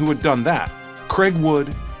 5 men who had done that, Craig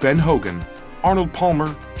Wood, Ben Hogan, Arnold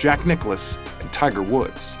Palmer, Jack Nicklaus, and Tiger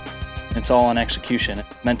Woods. It's all on execution.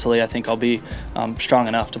 Mentally, I think I'll be strong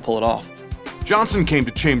enough to pull it off. Johnson came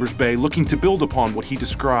to Chambers Bay looking to build upon what he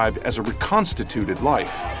described as a reconstituted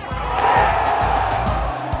life.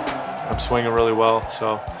 I'm swinging really well,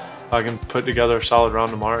 so if I can put together a solid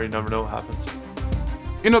round tomorrow, you never know what happens.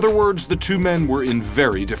 In other words, the 2 men were in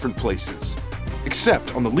very different places,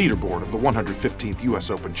 except on the leaderboard of the 115th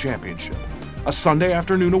US Open Championship, a Sunday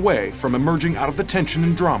afternoon away from emerging out of the tension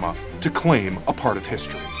and drama to claim a part of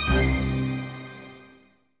history.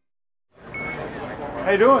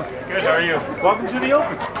 How you doing? Good, how are you? Welcome to the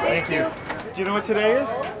Open. Thank you. Do you know what today is?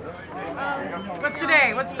 What's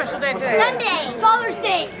today? What's special day today? Sunday, Father's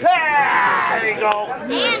Day. Yeah, there you go.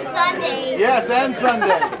 And Sunday. Yes, and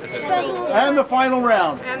Sunday. And the final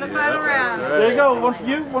round. And the final round. There you go. One for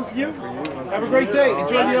you, one for you. Have a great day.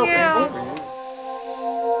 Enjoy the Open.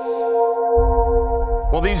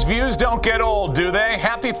 Well, these views don't get old, do they?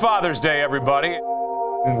 Happy Father's Day, everybody.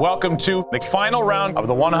 And welcome to the final round of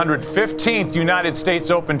the 115th United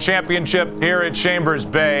States Open Championship here at Chambers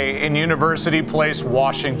Bay in University Place,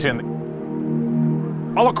 Washington.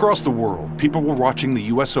 All across the world, people were watching the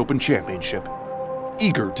US Open Championship,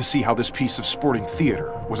 eager to see how this piece of sporting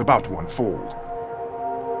theater was about to unfold.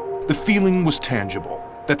 The feeling was tangible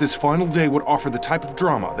that this final day would offer the type of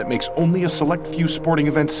drama that makes only a select few sporting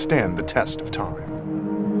events stand the test of time.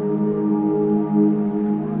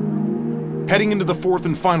 Heading into the 4th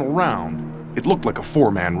and final round, it looked like a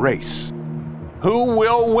 4-man race. Who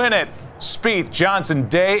will win it? Spieth, Johnson,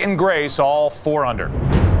 Day, and Grace, all 4 under.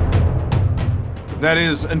 That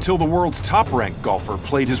is, until the world's top-ranked golfer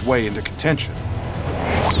played his way into contention.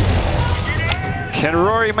 Can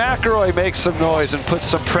Rory McIlroy make some noise and put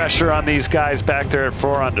some pressure on these guys back there at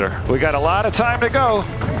 4 under? We got a lot of time to go.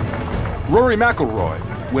 Rory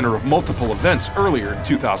McIlroy, winner of multiple events earlier in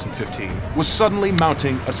 2015, was suddenly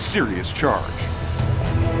mounting a serious charge.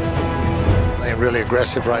 They're really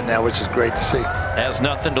aggressive right now, which is great to see. Has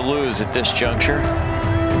nothing to lose at this juncture.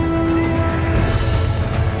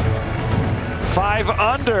 5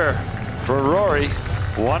 under for Rory,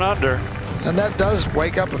 1 under. And that does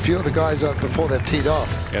wake up a few of the guys up before they've teed off.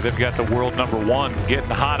 Yeah, they've got the world #1 getting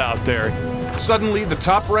hot out there. Suddenly, the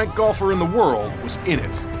top-ranked golfer in the world was in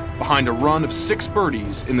it, behind a run of 6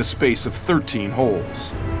 birdies in the space of 13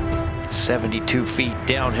 holes. 72 feet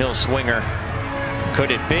downhill swinger.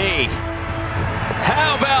 Could it be?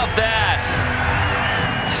 How about that?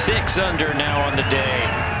 6 under now on the day,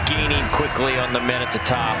 gaining quickly on the men at the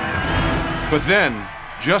top. But then,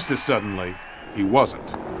 just as suddenly, he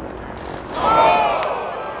wasn't.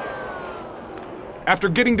 After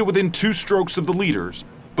getting to within 2 strokes of the leaders,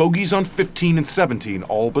 bogeys on 15 and 17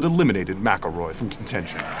 all but eliminated McIlroy from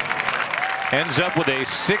contention. Ends up with a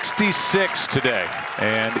 66 today,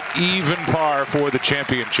 and even par for the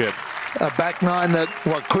championship. A back 9 that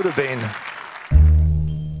what could have been.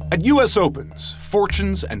 At U.S. Opens,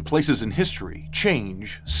 fortunes and places in history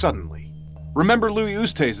change suddenly. Remember Louis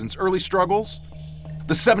Oosthuizen's early struggles?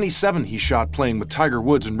 The 77 he shot playing with Tiger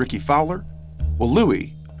Woods and Ricky Fowler? Well,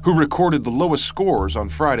 Louis, who recorded the lowest scores on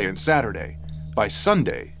Friday and Saturday, by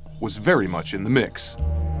Sunday was very much in the mix.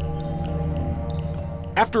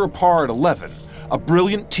 After a par at 11, a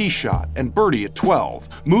brilliant tee shot and birdie at 12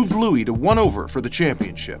 moved Louis to 1 over for the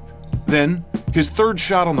championship. Then, his 3rd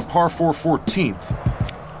shot on the par 4 14th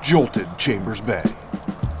jolted Chambers Bay.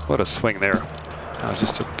 What a swing there. That was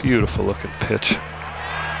just a beautiful looking pitch.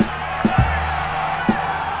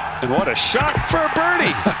 And what a shot for a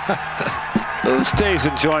birdie.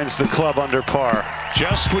 Oosthuizen joins the club under par.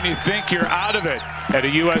 Just when you think you're out of it at a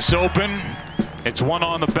U.S. Open, it's 1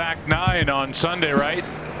 on the back 9 on Sunday, right?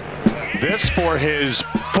 This for his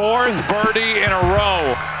 4th birdie in a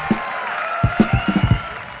row.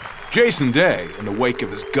 Jason Day, in the wake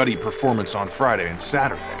of his gutty performance on Friday and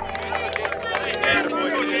Saturday,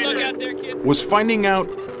 was finding out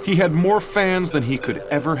he had more fans than he could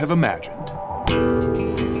ever have imagined.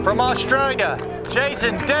 From Australia,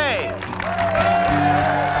 Jason Day.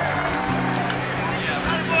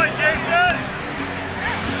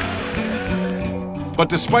 But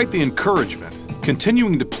despite the encouragement,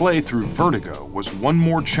 continuing to play through vertigo was one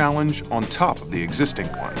more challenge on top of the existing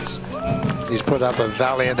ones. He's put up a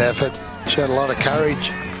valiant effort, showed a lot of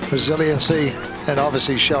courage, resiliency, and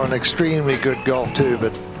obviously shown extremely good golf too,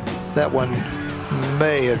 but that one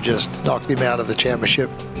may have just knocked him out of the championship.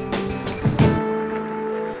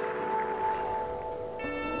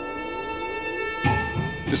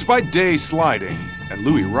 Despite Day sliding and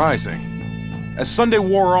Louis rising, as Sunday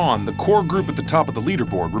wore on, the core group at the top of the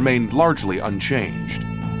leaderboard remained largely unchanged.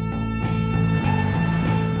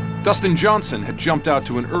 Dustin Johnson had jumped out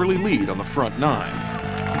to an early lead on the front 9.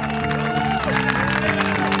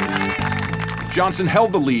 Johnson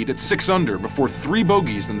held the lead at 6 under before 3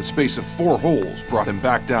 bogeys in the space of 4 holes brought him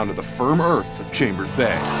back down to the firm earth of Chambers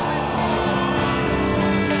Bay.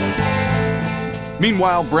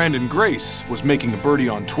 Meanwhile, Brandon Grace was making a birdie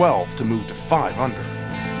on 12 to move to 5 under.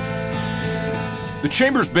 The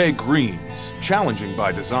Chambers Bay greens, challenging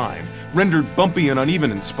by design, rendered bumpy and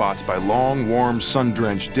uneven in spots by long, warm,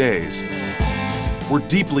 sun-drenched days, were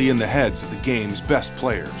deeply in the heads of the game's best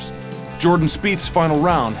players. Jordan Spieth's final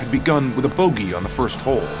round had begun with a bogey on the first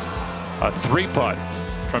hole. A 3-putt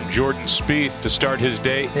from Jordan Spieth to start his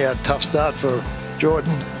day. Yeah, tough start for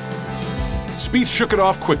Jordan. Spieth shook it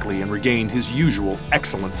off quickly and regained his usual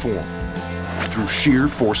excellent form through sheer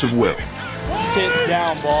force of will. Sit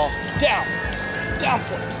down, ball. Down. Down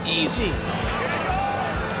for it. Easy.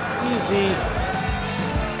 Easy.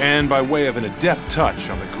 And by way of an adept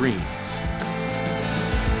touch on the greens.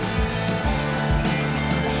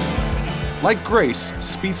 Like Grace,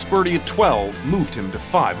 Spieth's birdie at 12 moved him to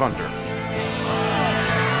 5 under.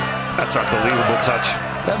 That's an unbelievable touch.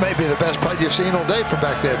 That may be the best putt you've seen all day from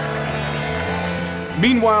back there.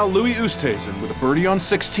 Meanwhile, Louis Oosthuizen, with a birdie on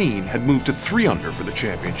 16, had moved to 3 under for the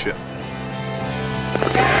championship.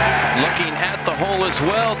 Looking at the hole as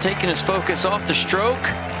well, taking his focus off the stroke.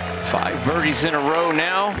 5 birdies in a row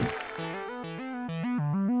now.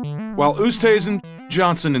 While Oosthuizen,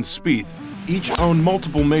 Johnson, and Spieth each own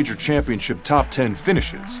multiple major championship top 10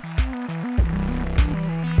 finishes,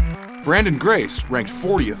 Brandon Grace ranked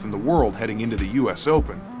 40th in the world heading into the US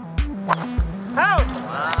Open,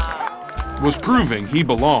 was proving he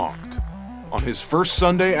belonged on his first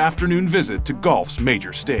Sunday afternoon visit to golf's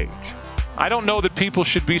major stage. I don't know that people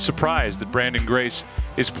should be surprised that Brandon Grace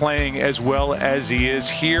is playing as well as he is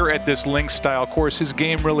here at this links-style course. His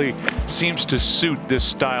game really seems to suit this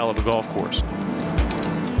style of a golf course.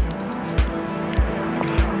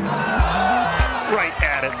 Right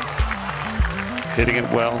at it. Hitting it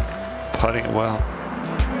well, putting it well.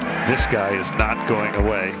 This guy is not going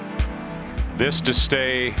away. This to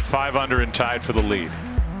stay 5 under and tied for the lead.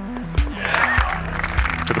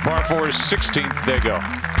 To the par 4's 16th they go.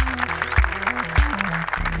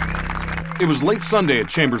 It was late Sunday at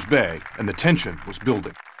Chambers Bay, and the tension was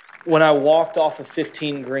building. When I walked off of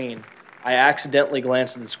 15 green, I accidentally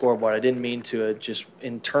glanced at the scoreboard. I didn't mean to. Just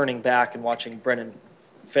in turning back and watching Brendan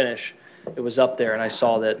finish, it was up there, and I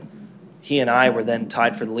saw that he and I were then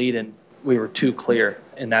tied for the lead, and we were too clear.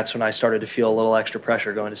 And that's when I started to feel a little extra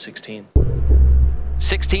pressure going to 16.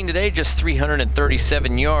 16 today, just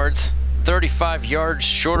 337 yards, 35 yards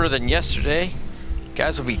shorter than yesterday.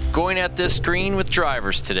 Guys will be going at this green with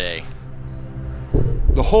drivers today.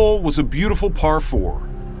 The hole was a beautiful par 4,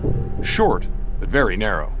 short but very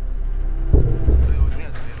narrow.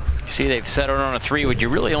 You see they've set it on a 3. Would you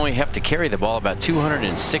really only have to carry the ball about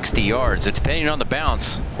 260 yards? Depending on the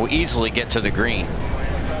bounce, will easily get to the green.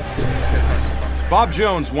 Bob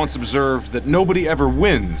Jones once observed that nobody ever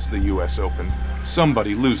wins the US Open.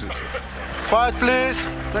 Somebody loses it. Quiet, please.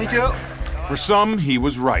 Thank you. For some, he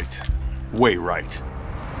was right. Way right.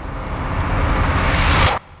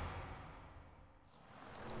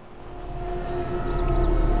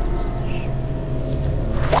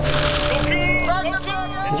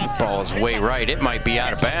 Ball is way right. It might be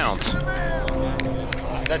out of bounds.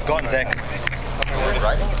 That's gone, Zach.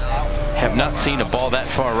 Have not seen a ball that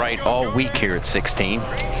far right all week here at 16.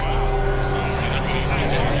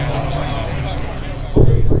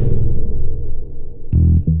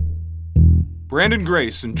 Brandon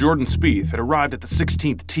Grace and Jordan Spieth had arrived at the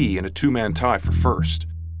 16th tee in a two-man tie for first.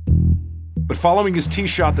 But following his tee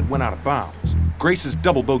shot that went out of bounds, Grace's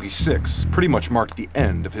double bogey 6 pretty much marked the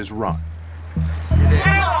end of his run.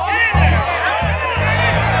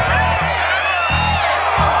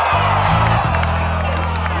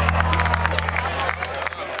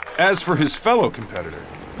 As for his fellow competitor,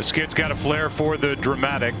 the skid's got a flair for the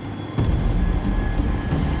dramatic.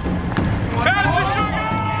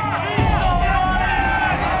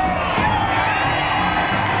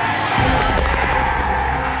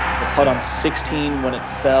 The putt on 16 when it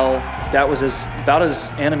fell, that was about as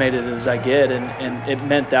animated as I get, and it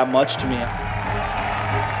meant that much to me.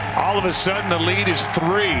 All of a sudden the lead is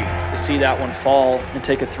 3. To see that one fall and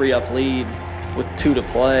take a 3-up lead with 2 to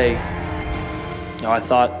play, you know, I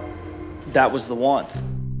thought that was the one.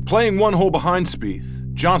 Playing one hole behind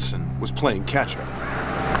Spieth, Johnson was playing catch-up.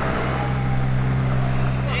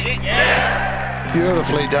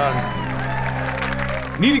 Beautifully done.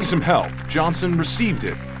 Needing some help, Johnson received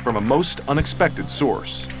it from a most unexpected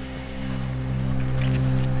source.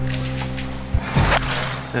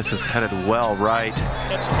 This is headed well right.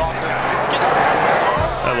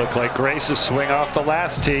 That looked like Grace's swing off the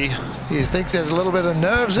last tee. You think there's a little bit of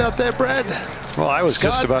nerves out there, Brad? Well, I was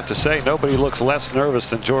Scott? just about to say nobody looks less nervous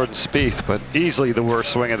than Jordan Spieth, but easily the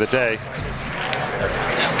worst swing of the day.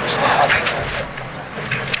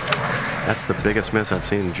 That's the biggest miss I've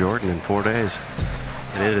seen Jordan in 4 days.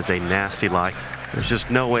 And it is a nasty lie. There's just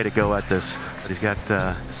no way to go at this. But he's got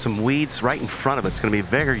some weeds right in front of it. It's going to be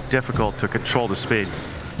very difficult to control the speed.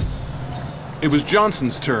 It was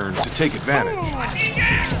Johnson's turn to take advantage.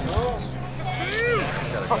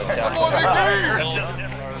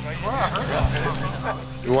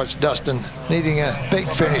 You watch Dustin needing a big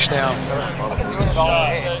finish now.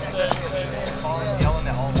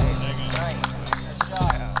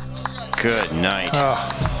 Good night. Oh.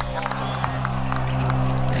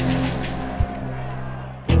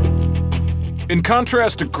 In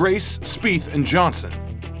contrast to Grace, Spieth, and Johnson,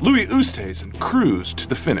 Louis Oosthuizen cruised to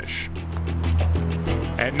the finish.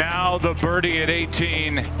 And now the birdie at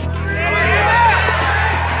 18.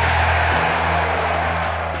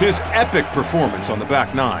 His epic performance on the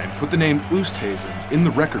back nine put the name Oosthuizen in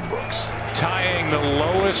the record books. Tying the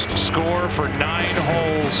lowest score for 9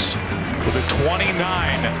 holes with a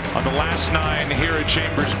 29 on the last 9 here at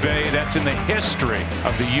Chambers Bay. That's in the history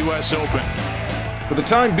of the US Open. For the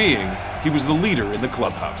time being, he was the leader in the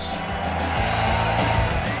clubhouse.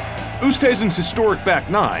 Oosthuizen's historic back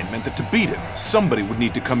nine meant that to beat him, somebody would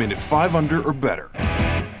need to come in at 5 under or better.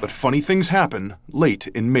 But funny things happen late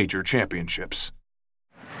in major championships.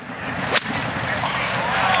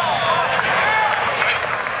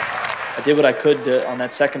 I did what I could on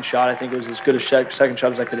that second shot. I think it was as good a second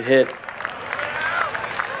shot as I could have hit.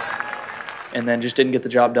 And then just didn't get the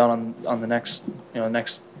job done on the next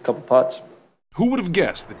couple putts. Who would have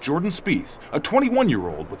guessed that Jordan Spieth, a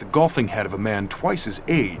 21-year-old with the golfing head of a man twice his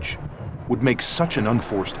age, would make such an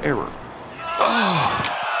unforced error?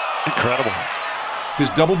 Oh, incredible.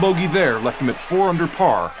 His double bogey there left him at 4 under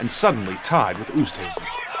par and suddenly tied with Oosthuizen.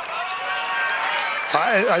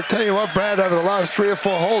 I tell you what, Brad, over the last 3 or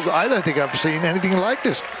 4 holes, I don't think I've seen anything like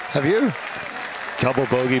this. Have you? Double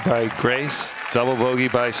bogey by Grace, double bogey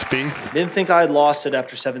by Spieth. Didn't think I had lost it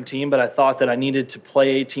after 17, but I thought that I needed to play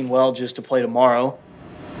 18 well just to play tomorrow.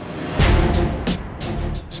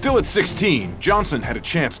 Still at 16, Johnson had a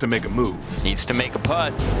chance to make a move. Needs to make a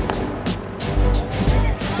putt.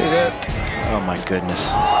 Hit it. Oh my goodness.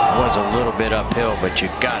 It was a little bit uphill, but you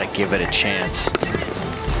gotta give it a chance.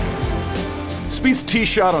 Spieth's tee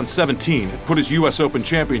shot on 17 had put his U.S. Open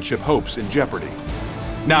Championship hopes in jeopardy.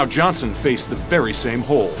 Now Johnson faced the very same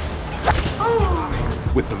hole,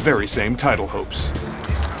 with the very same title hopes.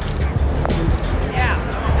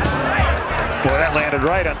 Boy, that landed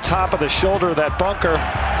right on top of the shoulder of that bunker.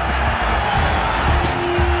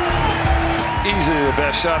 Easily the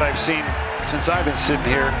best shot I've seen since I've been sitting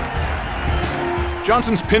here.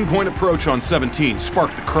 Johnson's pinpoint approach on 17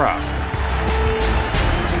 sparked the crowd,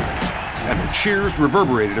 and the cheers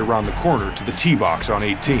reverberated around the corner to the tee box on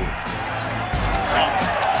 18.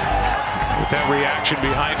 With that reaction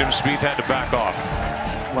behind him, Spieth had to back off.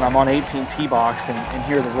 When I'm on 18 tee box and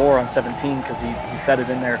hear the roar on 17 because he fed it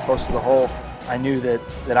in there close to the hole, I knew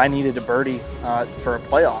that I needed a birdie for a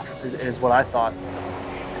playoff, is what I thought.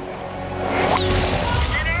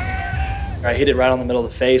 I hit it right on the middle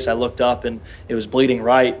of the face. I looked up and it was bleeding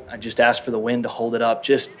right. I just asked for the wind to hold it up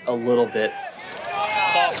just a little bit.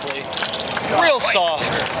 Softly. Real soft.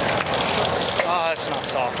 It's not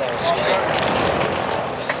soft. That was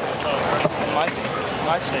it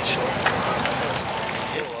might stay short.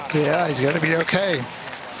 Yeah, he's going to be okay.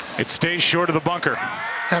 It stays short of the bunker.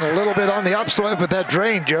 And a little bit on the upslope with that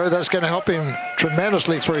drain, Joe. That's going to help him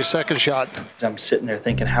tremendously for his second shot. I'm sitting there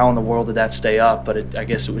thinking, how in the world did that stay up? But I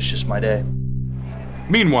guess it was just my day.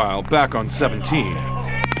 Meanwhile, back on 17.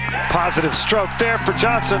 Positive stroke there for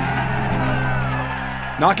Johnson.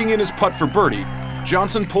 Knocking in his putt for birdie,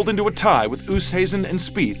 Johnson pulled into a tie with Oosthuizen and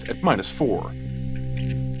Spieth at -4.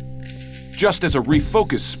 Just as a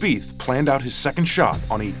refocused Spieth planned out his second shot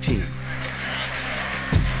on 18.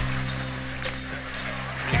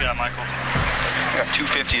 You got Michael? I got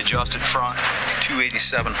 250 adjusted front,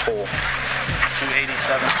 287 pole.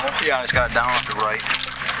 287 hole? Yeah, I just got it down off the right.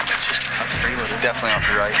 It's definitely off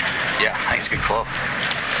the right. Yeah, I think it's a good club.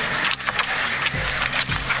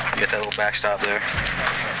 You got that little backstop there.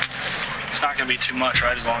 It's not going to be too much,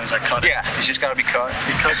 right, as long as I cut it? Yeah, it's just got to be cut.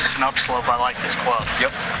 Because it's an upslope, I like this club.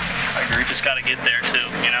 Yep. I agree. Just got to get there, too,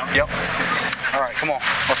 you know? Yep. All right, come on.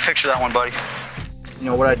 Let's picture that one, buddy. You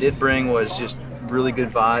know, what I did bring was just really good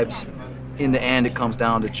vibes. In the end, it comes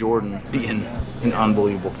down to Jordan being an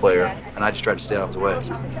unbelievable player, and I just tried to stay out of his way.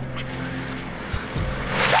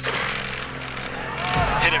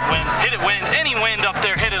 Hit it wind, any wind up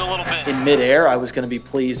there, hit it a little bit. In midair, I was going to be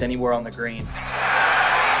pleased anywhere on the green.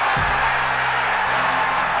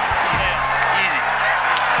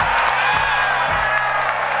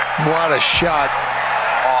 What a shot.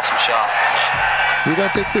 Awesome shot. You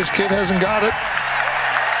don't think this kid hasn't got it?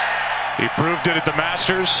 He proved it at the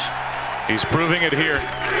Masters. He's proving it here.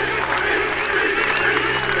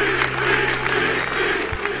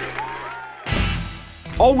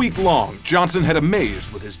 All week long, Johnson had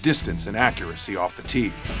amazed with his distance and accuracy off the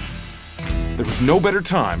tee. There was no better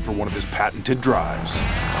time for one of his patented drives.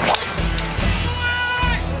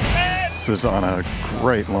 This is on a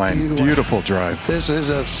great line. Beautiful drive. This is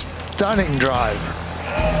a stunning drive.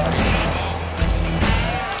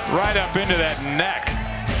 Right up into that neck.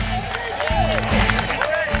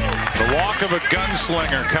 The walk of a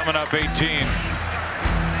gunslinger coming up 18.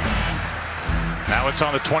 Now it's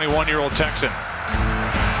on the 21-year-old Texan.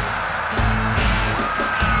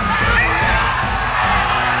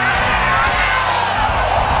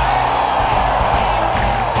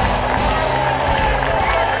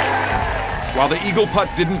 While the eagle putt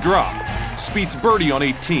didn't drop, Spieth's birdie on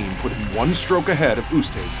 18 put him one stroke ahead of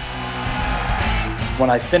Oosthuizen. When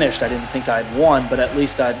I finished, I didn't think I'd won, but at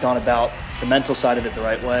least I'd gone about the mental side of it the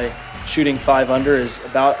right way. Shooting 5 under is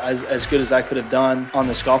about as good as I could have done on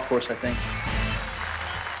this golf course, I think.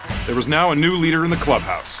 There was now a new leader in the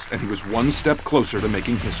clubhouse, and he was one step closer to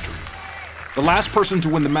making history. The last person to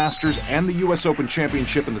win the Masters and the U.S. Open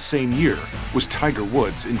Championship in the same year was Tiger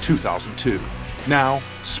Woods in 2002. Now,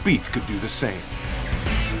 Spieth could do the same.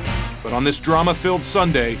 But on this drama-filled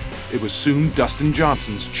Sunday, it was soon Dustin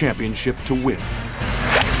Johnson's championship to win.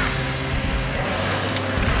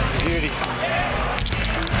 Beauty.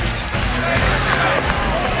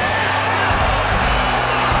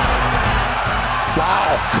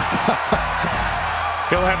 Wow.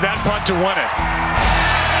 He'll have that putt to win it.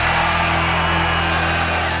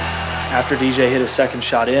 After DJ hit his second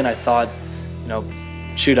shot in, I thought, you know,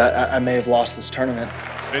 shoot, I may have lost this tournament.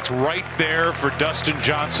 It's right there for Dustin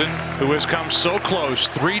Johnson, who has come so close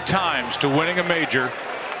 3 times to winning a major.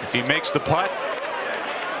 If he makes the putt,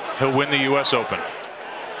 he'll win the U.S. Open.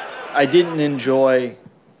 I didn't enjoy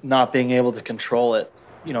not being able to control it.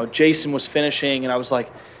 You know, Jason was finishing, and I was like,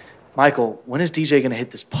 Michael, when is DJ going to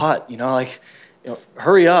hit this putt? You know, like, you know,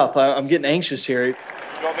 hurry up. I'm getting anxious here. You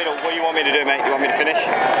want me to, what do you want me to do, mate? You want me to finish?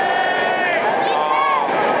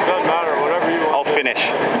 Doesn't matter, whatever you want. I'll finish.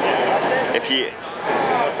 If you...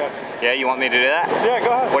 Okay. Yeah, you want me to do that? Yeah,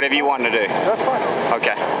 go ahead. Whatever you want to do. That's fine.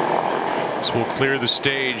 Okay. This will clear the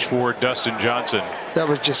stage for Dustin Johnson. That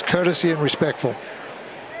was just courtesy and respectful.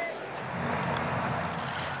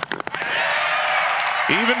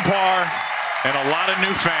 Even par and a lot of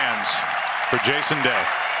new fans for Jason Day.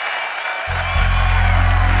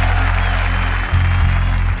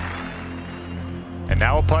 And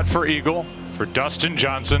now a putt for eagle for Dustin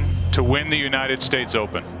Johnson to win the United States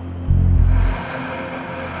Open.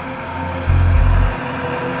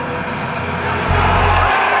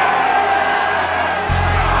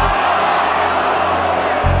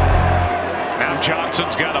 Now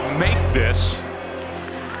Johnson's got to make this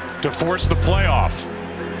to force the playoff.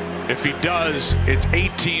 If he does, it's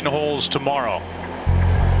 18 holes tomorrow.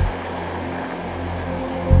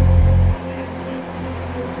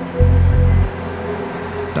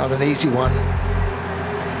 Not an easy one.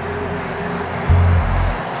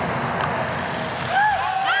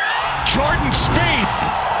 Jordan Spieth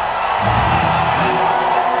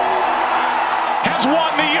has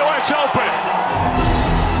won the U.S. Open.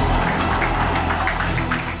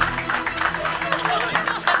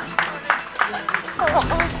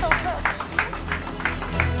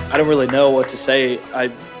 I don't really know what to say. I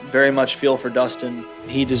very much feel for Dustin.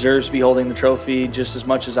 He deserves to be holding the trophy just as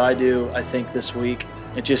much as I do, I think, this week.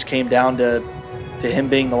 It just came down to him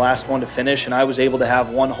being the last one to finish, and I was able to have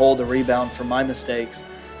 1 hole to rebound from my mistakes,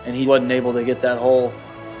 and he wasn't able to get that hole.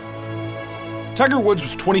 Tiger Woods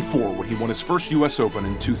was 24 when he won his first U.S. Open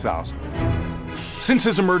in 2000. Since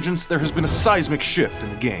his emergence, there has been a seismic shift in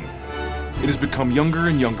the game. It has become younger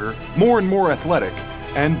and younger, more and more athletic,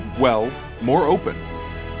 and, well, more open.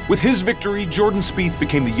 With his victory, Jordan Spieth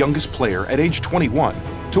became the youngest player at age 21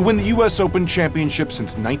 to win the U.S. Open Championship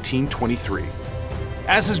since 1923.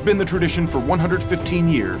 As has been the tradition for 115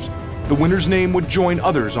 years, the winner's name would join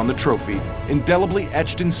others on the trophy, indelibly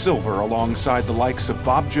etched in silver alongside the likes of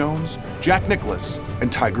Bob Jones, Jack Nicklaus,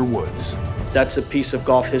 and Tiger Woods. That's a piece of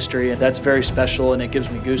golf history, and that's very special, and it gives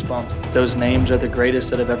me goosebumps. Those names are the greatest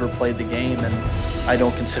that have ever played the game, and I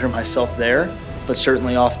don't consider myself there, but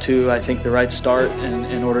certainly off to, I think, the right start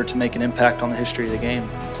in order to make an impact on the history of the game.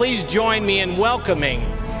 Please join me in welcoming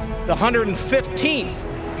the 115th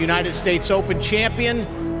United States Open champion,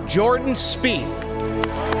 Jordan Spieth.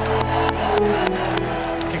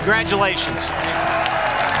 Congratulations.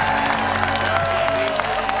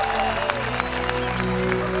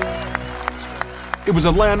 It was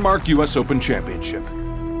a landmark U.S. Open championship,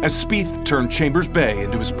 as Spieth turned Chambers Bay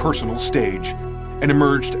into his personal stage and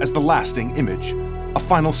emerged as the lasting image, a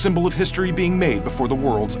final symbol of history being made before the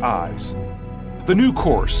world's eyes. The new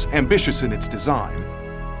course, ambitious in its design,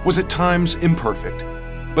 was at times imperfect,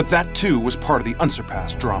 but that too was part of the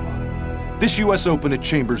unsurpassed drama. This U.S. Open at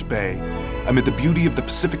Chambers Bay, amid the beauty of the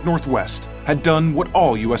Pacific Northwest, had done what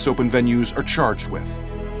all U.S. Open venues are charged with.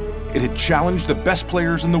 It had challenged the best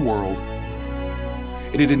players in the world.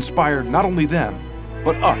 It had inspired not only them,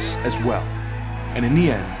 but us as well. And in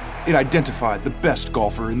the end, it identified the best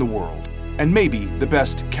golfer in the world, and maybe the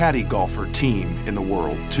best caddy golfer team in the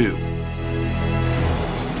world, too.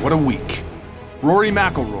 What a week. Rory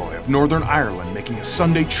McIlroy of Northern Ireland making a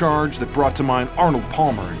Sunday charge that brought to mind Arnold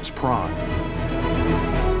Palmer in his prime.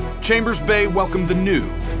 Chambers Bay welcomed the new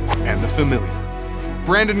and the familiar.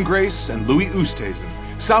 Brandon Grace and Louis Oosthuizen,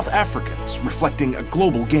 South Africans reflecting a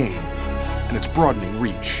global game and its broadening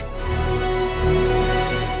reach.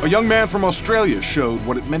 A young man from Australia showed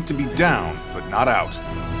what it meant to be down, but not out.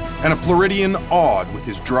 And a Floridian awed with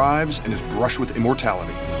his drives and his brush with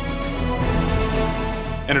immortality.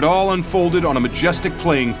 And it all unfolded on a majestic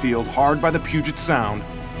playing field hard by the Puget Sound,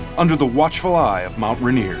 under the watchful eye of Mount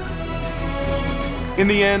Rainier. In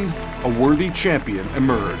the end, a worthy champion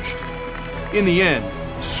emerged. In the end,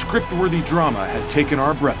 script-worthy drama had taken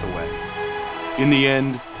our breath away. In the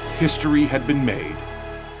end, history had been made,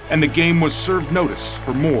 and the game was served notice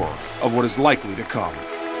for more of what is likely to come.